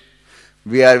 Ramesh,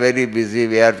 we are very busy,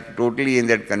 we are totally in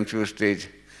that confused stage.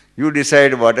 You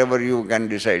decide whatever you can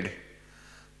decide.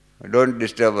 Don't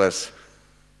disturb us.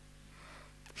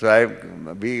 So I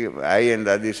and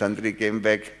Dadi Santri came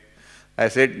back. I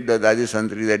said to Dadi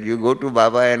Santri that you go to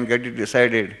Baba and get it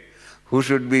decided who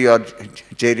should be your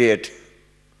chariot.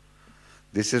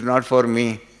 This is not for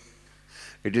me.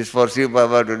 It is for Shiv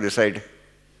Baba to decide.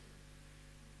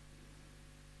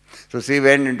 So she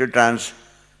went into trance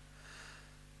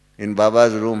in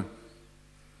Baba's room.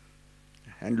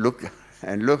 And look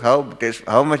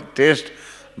how much taste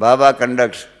Baba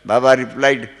conducts. Baba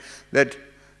replied that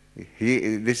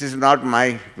this is not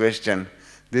my question.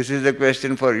 This is a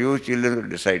question for you children to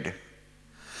decide.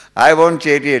 I want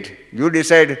chariot. You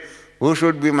decide who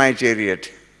should be my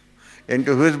chariot.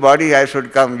 Into whose body I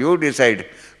should come. You decide.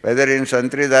 Whether in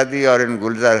Santri Dadi or in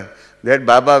Gulzar, that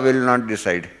Baba will not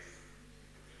decide.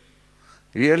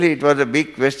 Really, it was a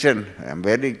big question, a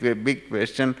very big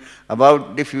question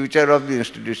about the future of the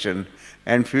institution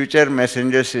and future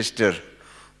messenger sister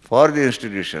for the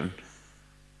institution.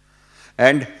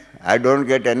 And I don't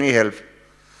get any help.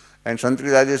 And Santri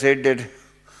Dadi said that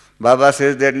Baba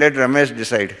says that let Ramesh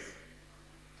decide.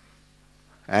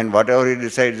 And whatever he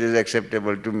decides is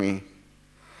acceptable to me.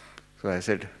 So I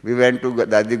said, we went to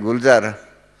Dadi Gulzar,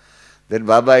 that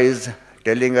Baba is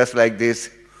telling us like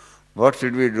this, what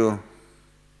should we do?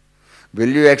 Will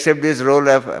you accept this role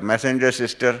of messenger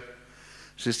sister?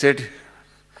 She said,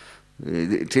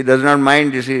 she does not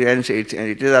mind, and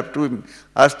it is up to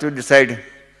us to decide.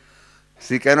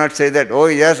 She cannot say that, oh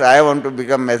yes, I want to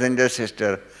become messenger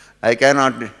sister. I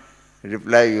cannot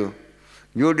reply you.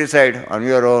 You decide on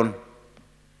your own.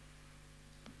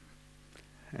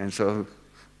 And so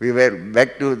we were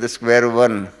back to the square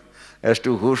one as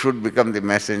to who should become the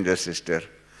messenger sister.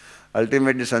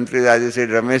 Ultimately, Santri Dadi said,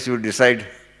 Ramesh, you decide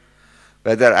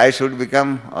whether I should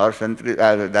become or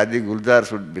Dadi Gulzar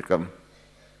should become.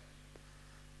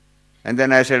 And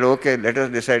then I said, okay, let us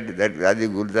decide that Dadi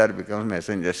Gulzar becomes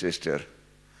messenger sister.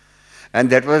 And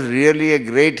that was really a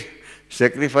great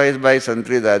sacrifice by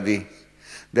Santri Dadi,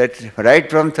 that right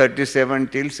from 37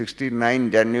 till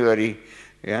 69 January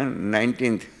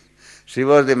 19th, she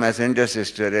was the messenger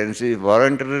sister and she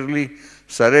voluntarily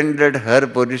surrendered her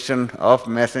position of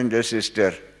messenger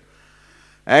sister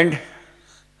and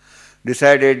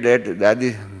decided that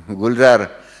Dadi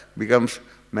Gulzar becomes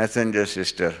messenger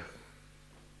sister.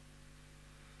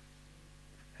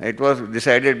 It was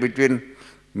decided between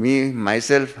me,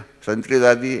 myself, Santri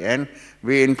Dadi, and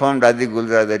we informed Dadi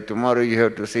Gulzar that tomorrow you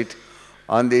have to sit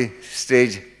on the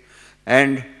stage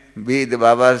and be the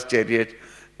Baba's chariot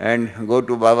and go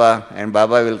to Baba and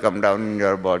Baba will come down in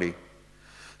your body.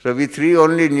 So we three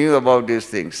only knew about these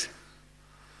things.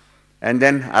 And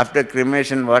then after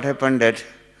cremation, what happened that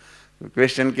the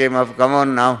question came up, come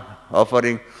on now,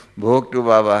 offering bhog to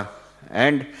Baba.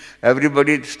 And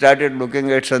everybody started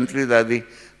looking at Santri Dadi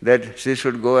that she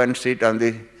should go and sit on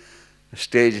the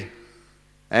stage.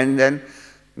 And then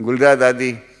Gulzar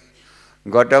Dadi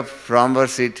got up from her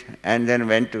seat and then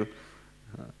went to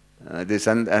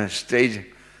the stage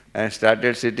and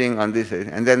started sitting on this.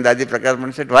 And then Dadi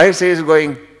Prakashman said, why she is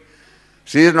going?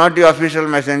 She is not the official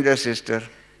messenger sister.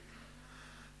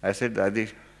 I said, Dadi,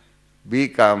 be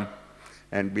calm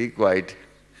and be quiet.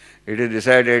 It is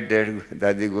decided that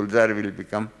Dadi Gulzar will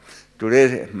become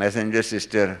today's messenger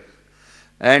sister.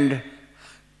 And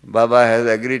Baba has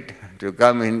agreed to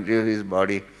come into his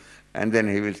body and then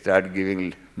he will start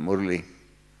giving Murli.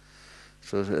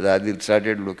 So Dadi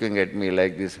started looking at me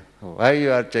like this, why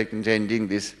you are changing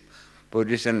this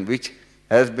position which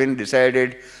has been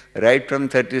decided right from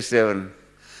 37.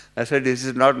 I said, this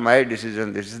is not my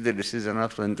decision, this is the decision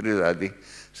of Santri Dadi.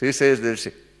 She says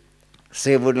that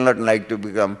she would not like to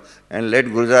become and let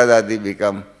Gulzar Dadi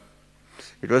become.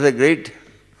 It was a great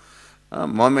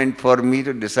moment for me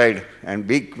to decide and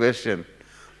big question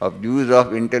of use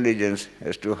of intelligence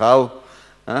as to how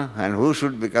and who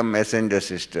should become messenger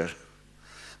sister.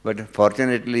 But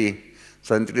fortunately,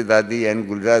 Santri Dadi and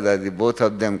Gulzar Dadi, both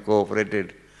of them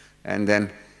cooperated, and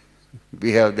then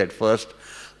we have that first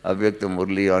Avyakta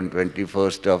Murli on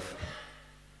 21st of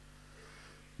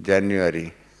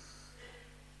January.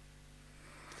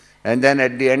 And then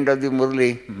at the end of the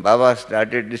Murli, Baba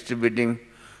started distributing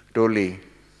Toli.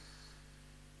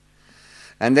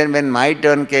 And then when my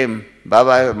turn came,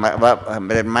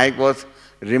 the mic was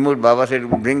removed. Baba said,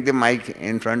 bring the mic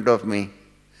in front of me.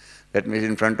 That means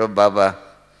in front of Baba.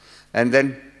 And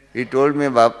then he told me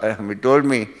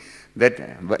that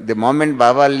the moment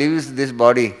Baba leaves this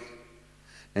body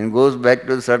and goes back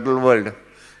to the subtle world,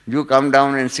 you come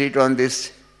down and sit on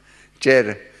this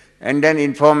chair and then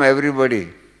inform everybody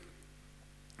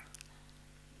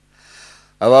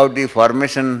about the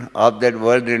formation of that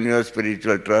World Renewal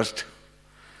Spiritual Trust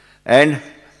and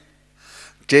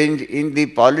change in the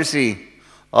policy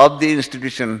of the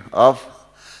institution of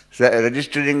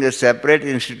registering a separate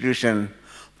institution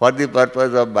for the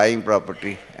purpose of buying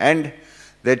property, and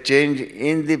the change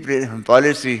in the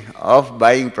policy of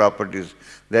buying properties,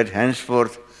 that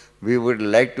henceforth we would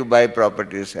like to buy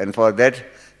properties, and for that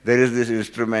there is this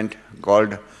instrument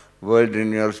called World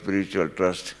Renewal Spiritual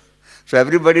Trust. So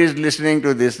everybody is listening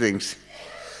to these things,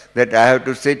 that I have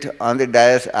to sit on the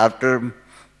dais after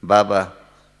Baba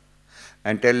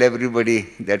and tell everybody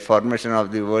that formation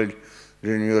of the World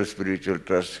Renewal Spiritual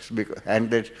Trust. And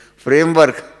that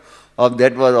framework of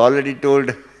that was already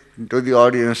told to the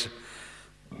audience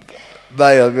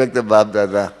by Avyakta Bab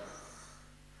Dada.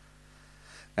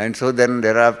 And so then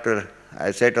thereafter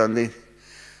I sat on the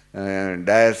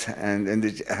dais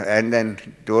and then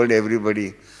told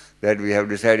everybody that we have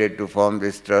decided to form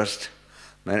this trust,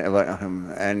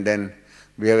 and then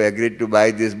we have agreed to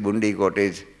buy this Bundi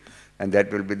cottage, and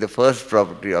that will be the first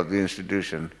property of the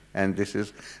institution. And this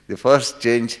is the first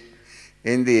change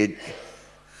in the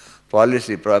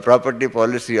policy, property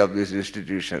policy of this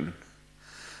institution.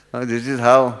 Now, this is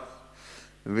how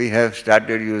we have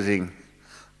started using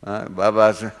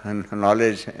Baba's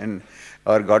knowledge and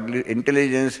our godly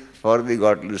intelligence for the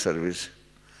godly service.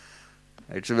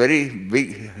 It's a very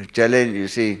big challenge, you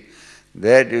see,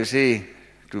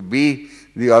 to be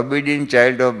the obedient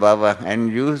child of Baba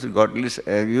and use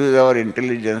our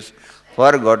intelligence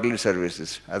for godly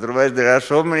services. Otherwise, there are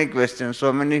so many questions,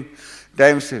 so many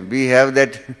times we have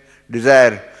that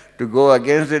desire to go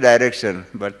against the direction,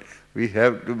 but we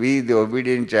have to be the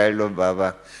obedient child of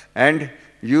Baba and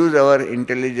use our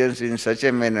intelligence in such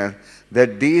a manner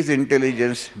that this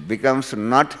intelligence becomes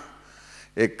not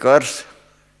a curse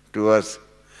to us,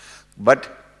 but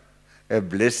a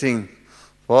blessing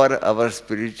for our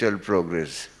spiritual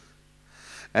progress.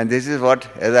 And this is what,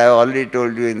 as I already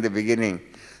told you in the beginning,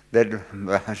 that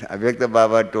Avyakta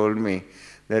Baba told me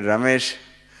that Ramesh,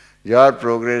 your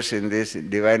progress in this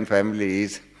divine family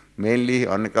is mainly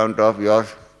on account of your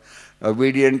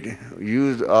obedient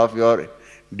use of your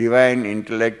divine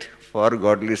intellect for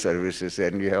godly services,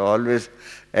 and you have always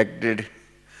acted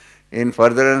in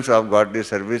furtherance of godly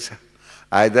service,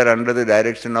 either under the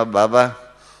direction of Baba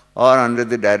or under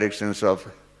the directions of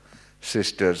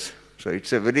sisters. So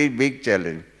it's a very big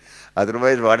challenge.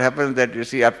 Otherwise, what happens that you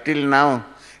see up till now,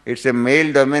 it's a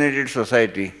male-dominated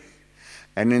society,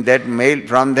 and in that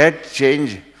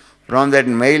from that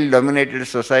male-dominated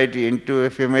society into a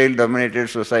female-dominated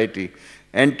society,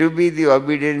 and to be the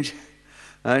obedient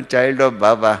child of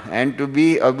Baba, and to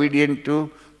be obedient to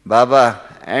Baba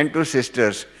and to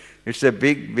sisters, it's a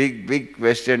big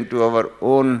question to our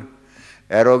own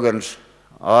arrogance,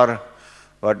 or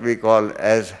what we call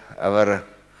as our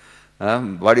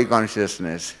body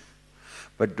consciousness.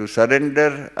 But to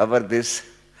surrender this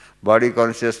body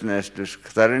consciousness, to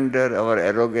surrender our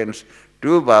arrogance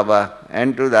to Baba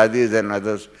and to Dadis and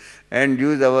others, and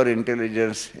use our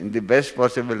intelligence in the best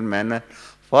possible manner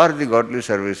for the godly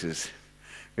services.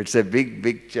 It's a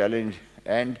big challenge,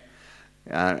 and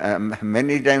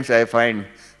many times I find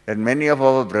that many of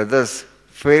our brothers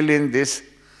fail in this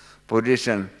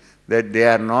position, that they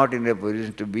are not in a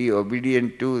position to be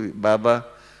obedient to Baba,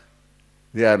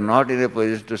 they are not in a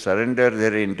position to surrender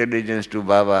their intelligence to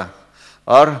Baba,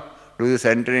 or to the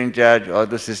center in charge, or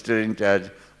the sister in charge,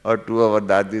 or to our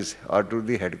dadis, or to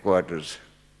the headquarters.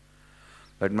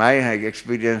 But my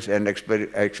experience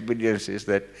is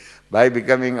that by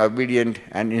becoming obedient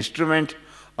and instrument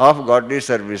of godly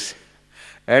service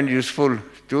and useful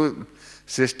to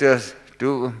sisters,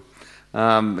 to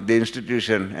the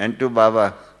institution and to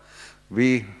Baba,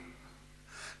 we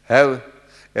have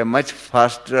a much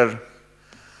faster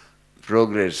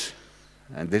progress.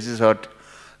 And this is what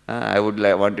I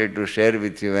wanted to share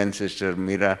with you. When Sister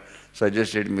Meera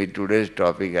suggested me today's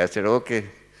topic, I said, okay,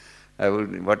 I will,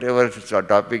 whatever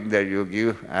topic that you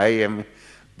give, I am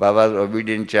Baba's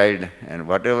obedient child, and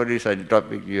whatever is a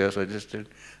topic you have suggested,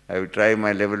 I will try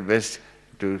my level best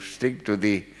to stick to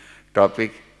the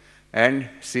topic and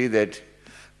see that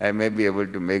I may be able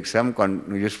to make some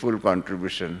useful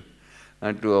contribution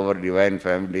to our divine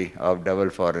family of double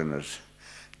foreigners.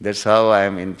 That's how I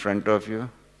am in front of you.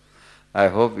 I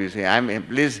hope you see.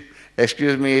 Please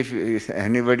excuse me if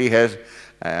anybody has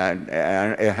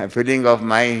a feeling of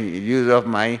my use of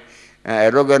my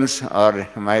arrogance or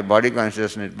my body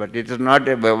consciousness, but it is not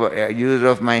a use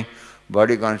of my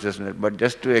body consciousness, but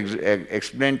just to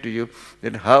explain to you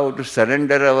that how to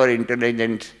surrender our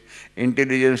intelligence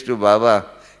to Baba.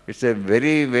 It's a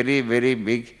very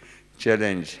big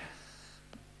challenge.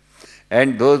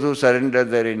 And those who surrender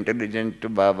their intelligence to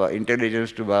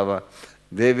Baba,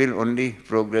 they will only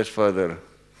progress further.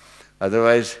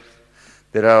 Otherwise,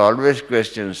 There are always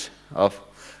questions of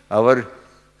our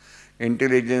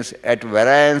intelligence at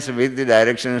variance with the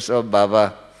directions of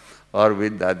Baba or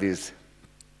with Dadis.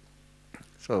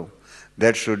 So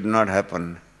that should not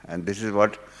happen. And this is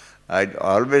what I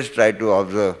always try to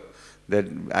observe, that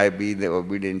I be the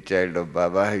obedient child of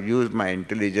Baba. I use my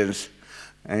intelligence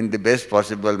in the best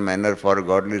possible manner for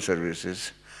godly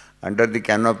services under the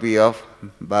canopy of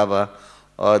Baba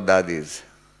or Dadis.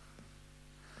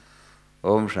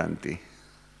 Om Shanti.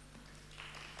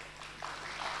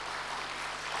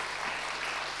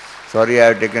 Sorry, I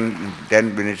have taken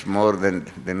 10 minutes more than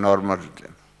the normal.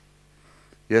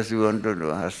 Yes, you want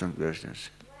to ask some questions.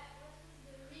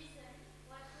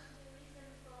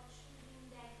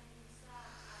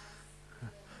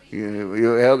 You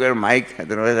have got a mic,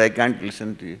 otherwise I can't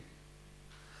listen to you.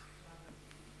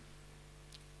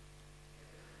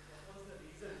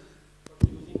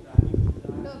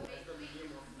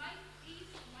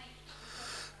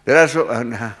 There are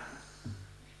so.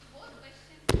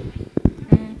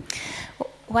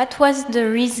 What was the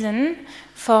reason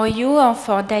for you or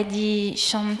for Daddy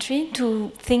Chantry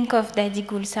to think of Daddy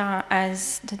Gulsar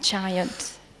as the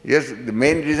chariot? Yes, the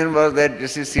main reason was that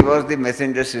she was the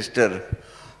messenger sister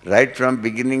right from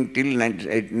beginning till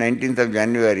 19th of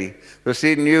January. So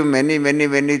she knew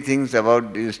many things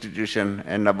about the institution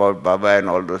and about Baba and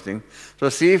all those things. So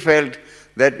she felt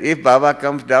that if Baba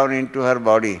comes down into her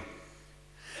body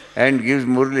and gives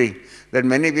Murli, that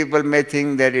many people may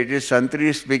think that it is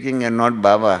Santri speaking and not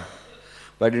Baba.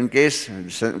 But in case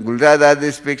Gulzar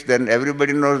Dadi speaks, then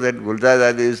everybody knows that Gulzar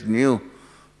Dadi is new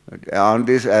on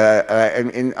this,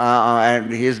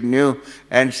 and he is new,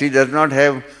 and she does not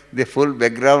have the full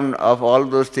background of all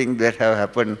those things that have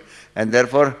happened, and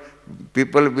therefore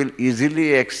people will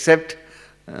easily accept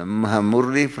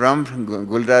Murli from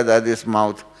Gulzar Dadi's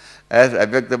mouth as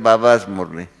Avyakta Baba's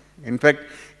Murli. In fact,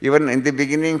 even in the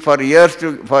beginning, for years,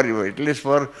 at least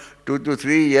for 2 to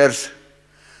 3 years,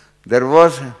 there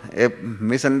was a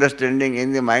misunderstanding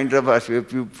in the minds of a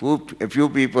few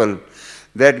people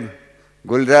that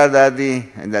Gulzar Dadi,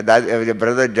 the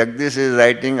brother Jagdish is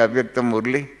writing Avyakta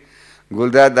Murli.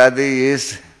 Gulzar Dadi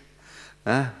is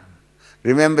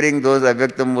remembering those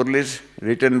Avyakta Murlis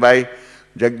written by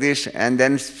Jagdish, and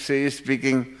then she is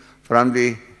speaking from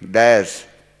the dais.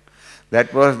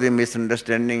 That was the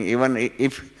misunderstanding. Even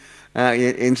if,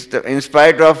 in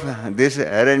spite of this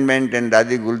arrangement and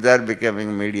Dadi Gulzar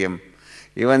becoming medium,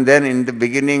 even then in the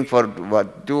beginning for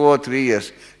 2 or 3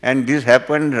 years, and this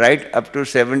happened right up to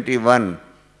 71,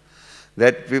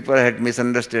 that people had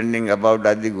misunderstanding about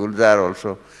Dadi Gulzar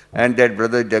also, and that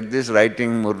brother Jagdish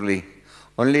writing Murli.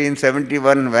 Only in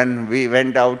 71, when we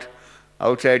went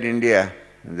outside India,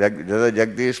 brother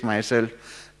Jagdish, myself,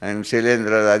 and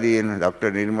Shailendra Dadi and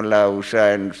Dr. Nirmala,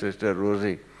 Usha and Sister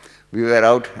Rosie, we were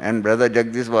out, and brother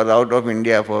Jagdish was out of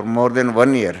India for more than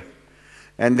 1 year.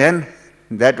 And then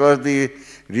that was the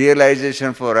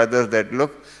realization for others that,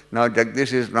 look, now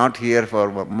Jagdish is not here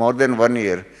for more than 1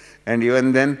 year. And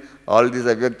even then, all these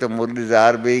Avyakta Murlis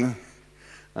are being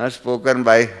spoken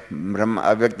by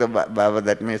Avyakta Baba,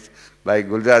 that means by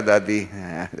Gulzar Dadi,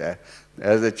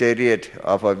 as the chariot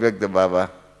of Avyakta Baba.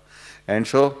 And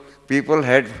so people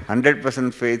had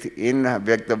 100% faith in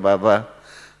Avyakta Baba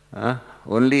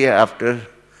only after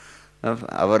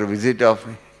our visit of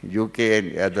UK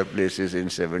and other places in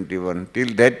 71.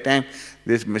 Till that time,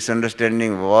 this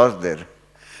misunderstanding was there.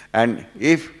 And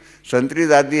if Santri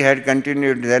Dadi had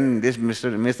continued, then this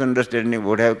misunderstanding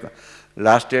would have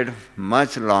lasted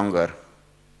much longer.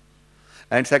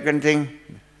 And second thing,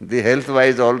 the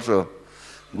health-wise also,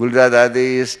 Gulzar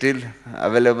Dadi is still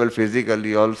available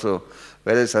physically also,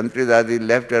 whereas Santri Dadi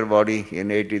left her body in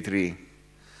 83.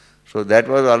 So that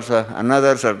was also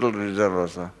another subtle reason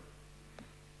also.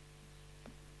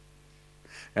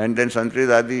 And then Santri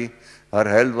Dadi, her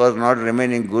health was not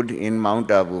remaining good in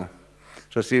Mount Abu.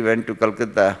 So she went to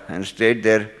Calcutta and stayed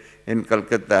there in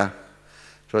Calcutta,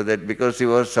 so that because she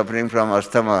was suffering from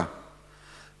asthma,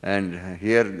 and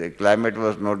here the climate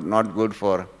was not good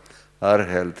for her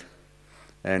health.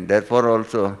 And therefore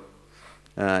also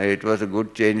it was a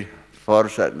good change for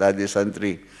Dadi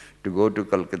Santri to go to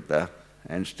Calcutta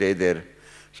and stay there.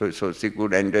 So she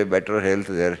could enjoy better health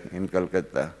there in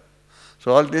Calcutta.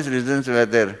 So all these reasons were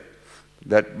there.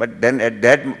 But then at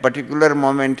that particular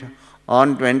moment,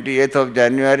 on 28th of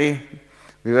January,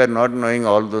 we were not knowing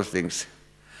all those things.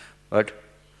 But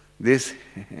this,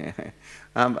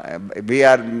 we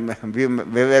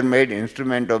were made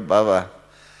instrument of Baba.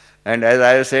 And as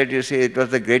I said, you see, it was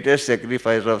the greatest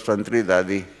sacrifice of Santri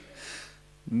Dadi,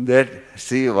 that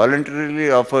she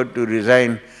voluntarily offered to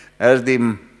resign as the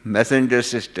messenger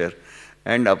sister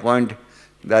and appoint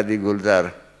Dadi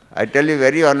Gulzar. I tell you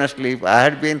very honestly, if I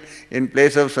had been in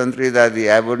place of Santri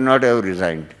Dadi, I would not have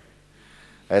resigned.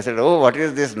 I said, oh, what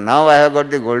is this? Now I have got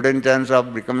the golden chance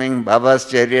of becoming Baba's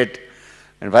chariot,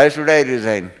 and why should I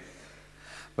resign?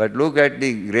 But look at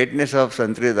the greatness of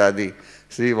Santri Dadi.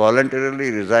 She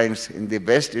voluntarily resigns in the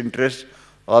best interest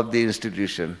of the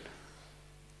institution.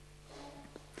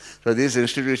 So this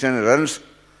institution runs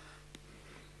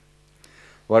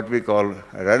what we call,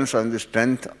 runs on the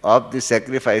strength of the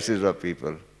sacrifices of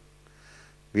people.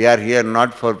 We are here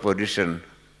not for position.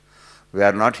 We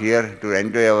are not here to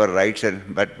enjoy our rights,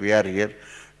 but we are here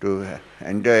to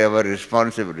enjoy our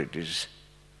responsibilities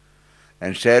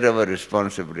and share our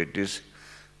responsibilities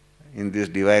in this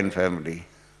divine family.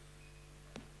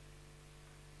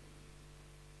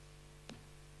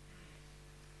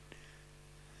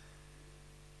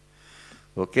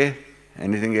 Okay?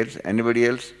 Anything else? Anybody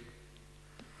else?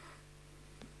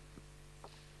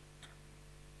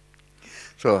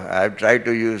 So I have tried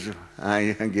to use,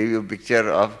 give you a picture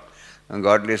of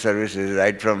godly services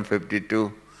right from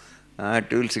 52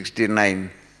 till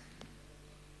 69.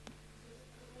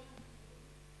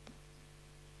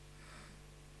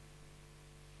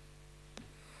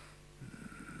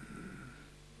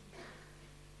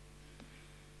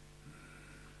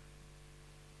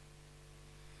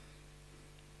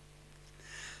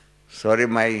 Sorry,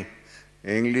 my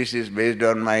English is based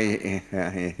on my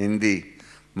Hindi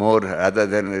more rather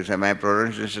than my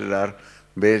pronunciations are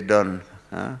based on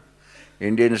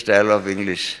Indian style of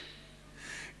English.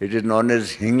 It is known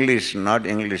as English, not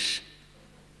English.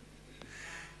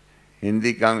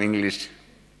 Hindi come English.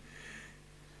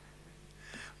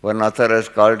 One author has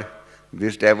called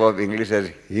this type of English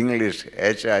as English,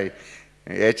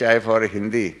 H-I for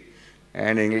Hindi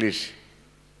and English.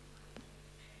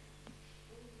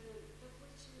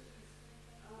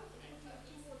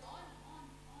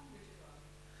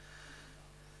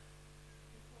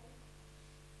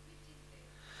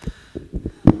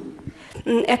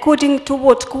 According to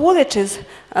what qualities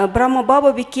Brahma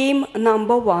Baba became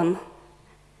number one?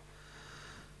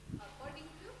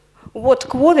 What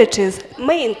qualities,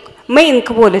 main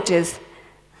qualities,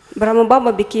 Brahma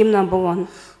Baba became number one?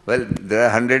 Well, there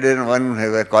are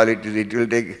 101 qualities. It will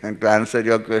take, to answer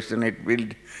your question, it will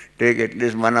take at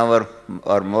least 1 hour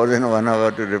or more than 1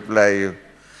 hour to reply you.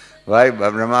 Why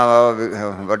Brahma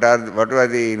Baba, what were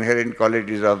the inherent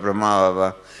qualities of Brahma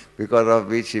Baba because of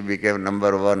which he became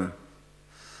number one?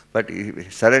 But he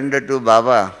surrendered to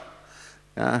Baba.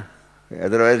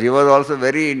 Otherwise, he was also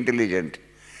very intelligent.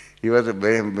 He was a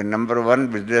number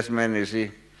one businessman, you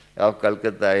see, of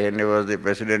Calcutta, and he was the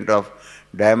president of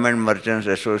Diamond Merchants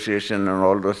Association and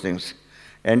all those things.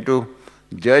 And to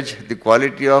judge the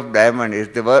quality of diamond is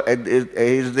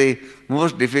the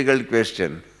most difficult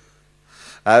question.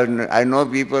 I know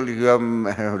people who have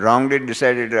wrongly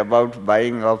decided about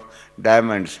buying of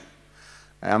diamonds.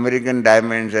 American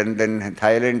diamonds and then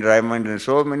Thailand diamonds, and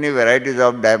so many varieties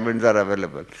of diamonds are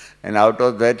available. And out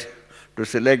of that, to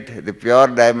select the pure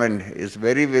diamond is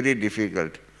very, very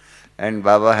difficult. And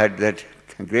Baba had that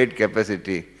great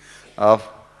capacity of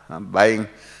buying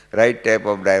right type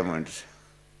of diamonds.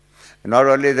 Not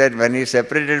only that, when he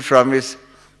separated from his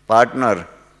partner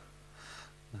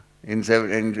in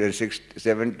 36,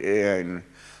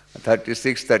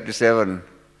 37,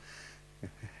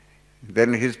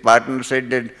 then his partner said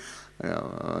that,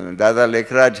 Dada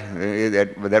Lekhraj,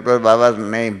 that was Baba's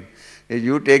name,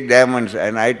 you take diamonds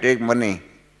and I take money,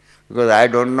 because I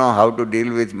don't know how to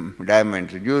deal with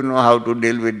diamonds. You know how to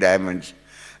deal with diamonds,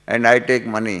 and I take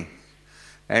money.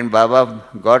 And Baba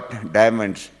got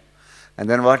diamonds. And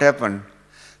then what happened?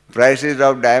 Prices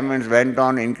of diamonds went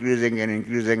on increasing and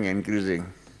increasing and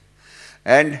increasing.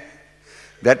 And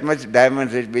that much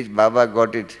diamonds which Baba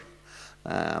got it,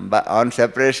 on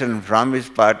separation from his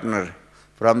partner,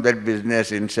 from that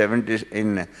business in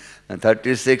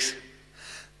 36,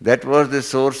 that was the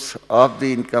source of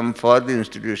the income for the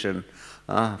institution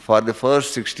for the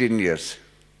first 16 years.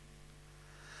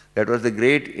 That was the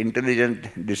great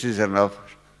intelligent decision of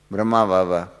Brahma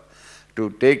Baba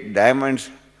to take diamonds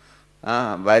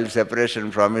while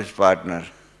separation from his partner.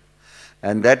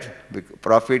 And that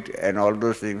profit and all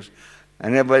those things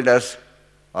enabled us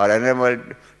or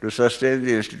enabled to sustain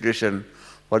the institution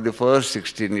for the first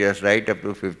 16 years, right up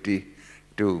to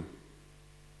 52.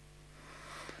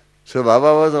 So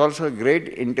Baba was also a great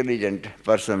intelligent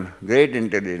person.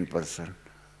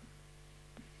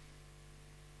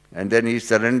 And then he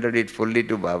surrendered it fully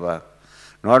to Baba.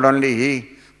 Not only he,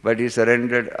 but he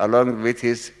surrendered along with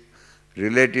his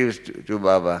relatives to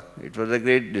Baba. It was a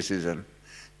great decision,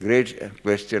 great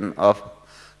question of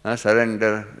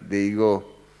surrender the ego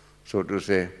so to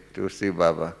say, to see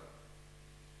Baba.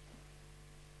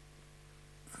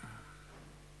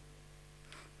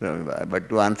 But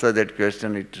to answer that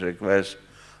question, it requires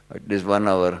at least 1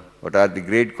 hour. What are the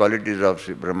great qualities of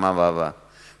Sri Brahma Baba,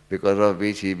 because of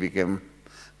which he became.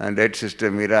 And that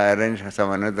Sister Meera arranged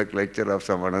some another lecture of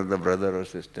some another brother or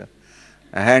sister.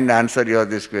 And answer you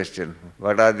this question.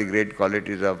 What are the great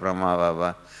qualities of Brahma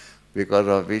Baba, because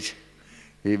of which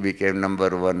he became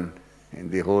number one in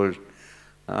the whole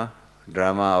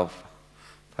drama of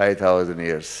 5,000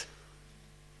 years.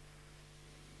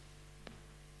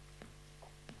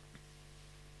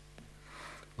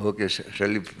 Okay, shall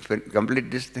we complete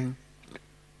this thing?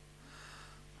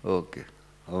 Okay.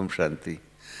 Om Shanti.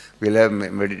 We'll have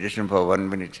meditation for 1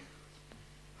 minute.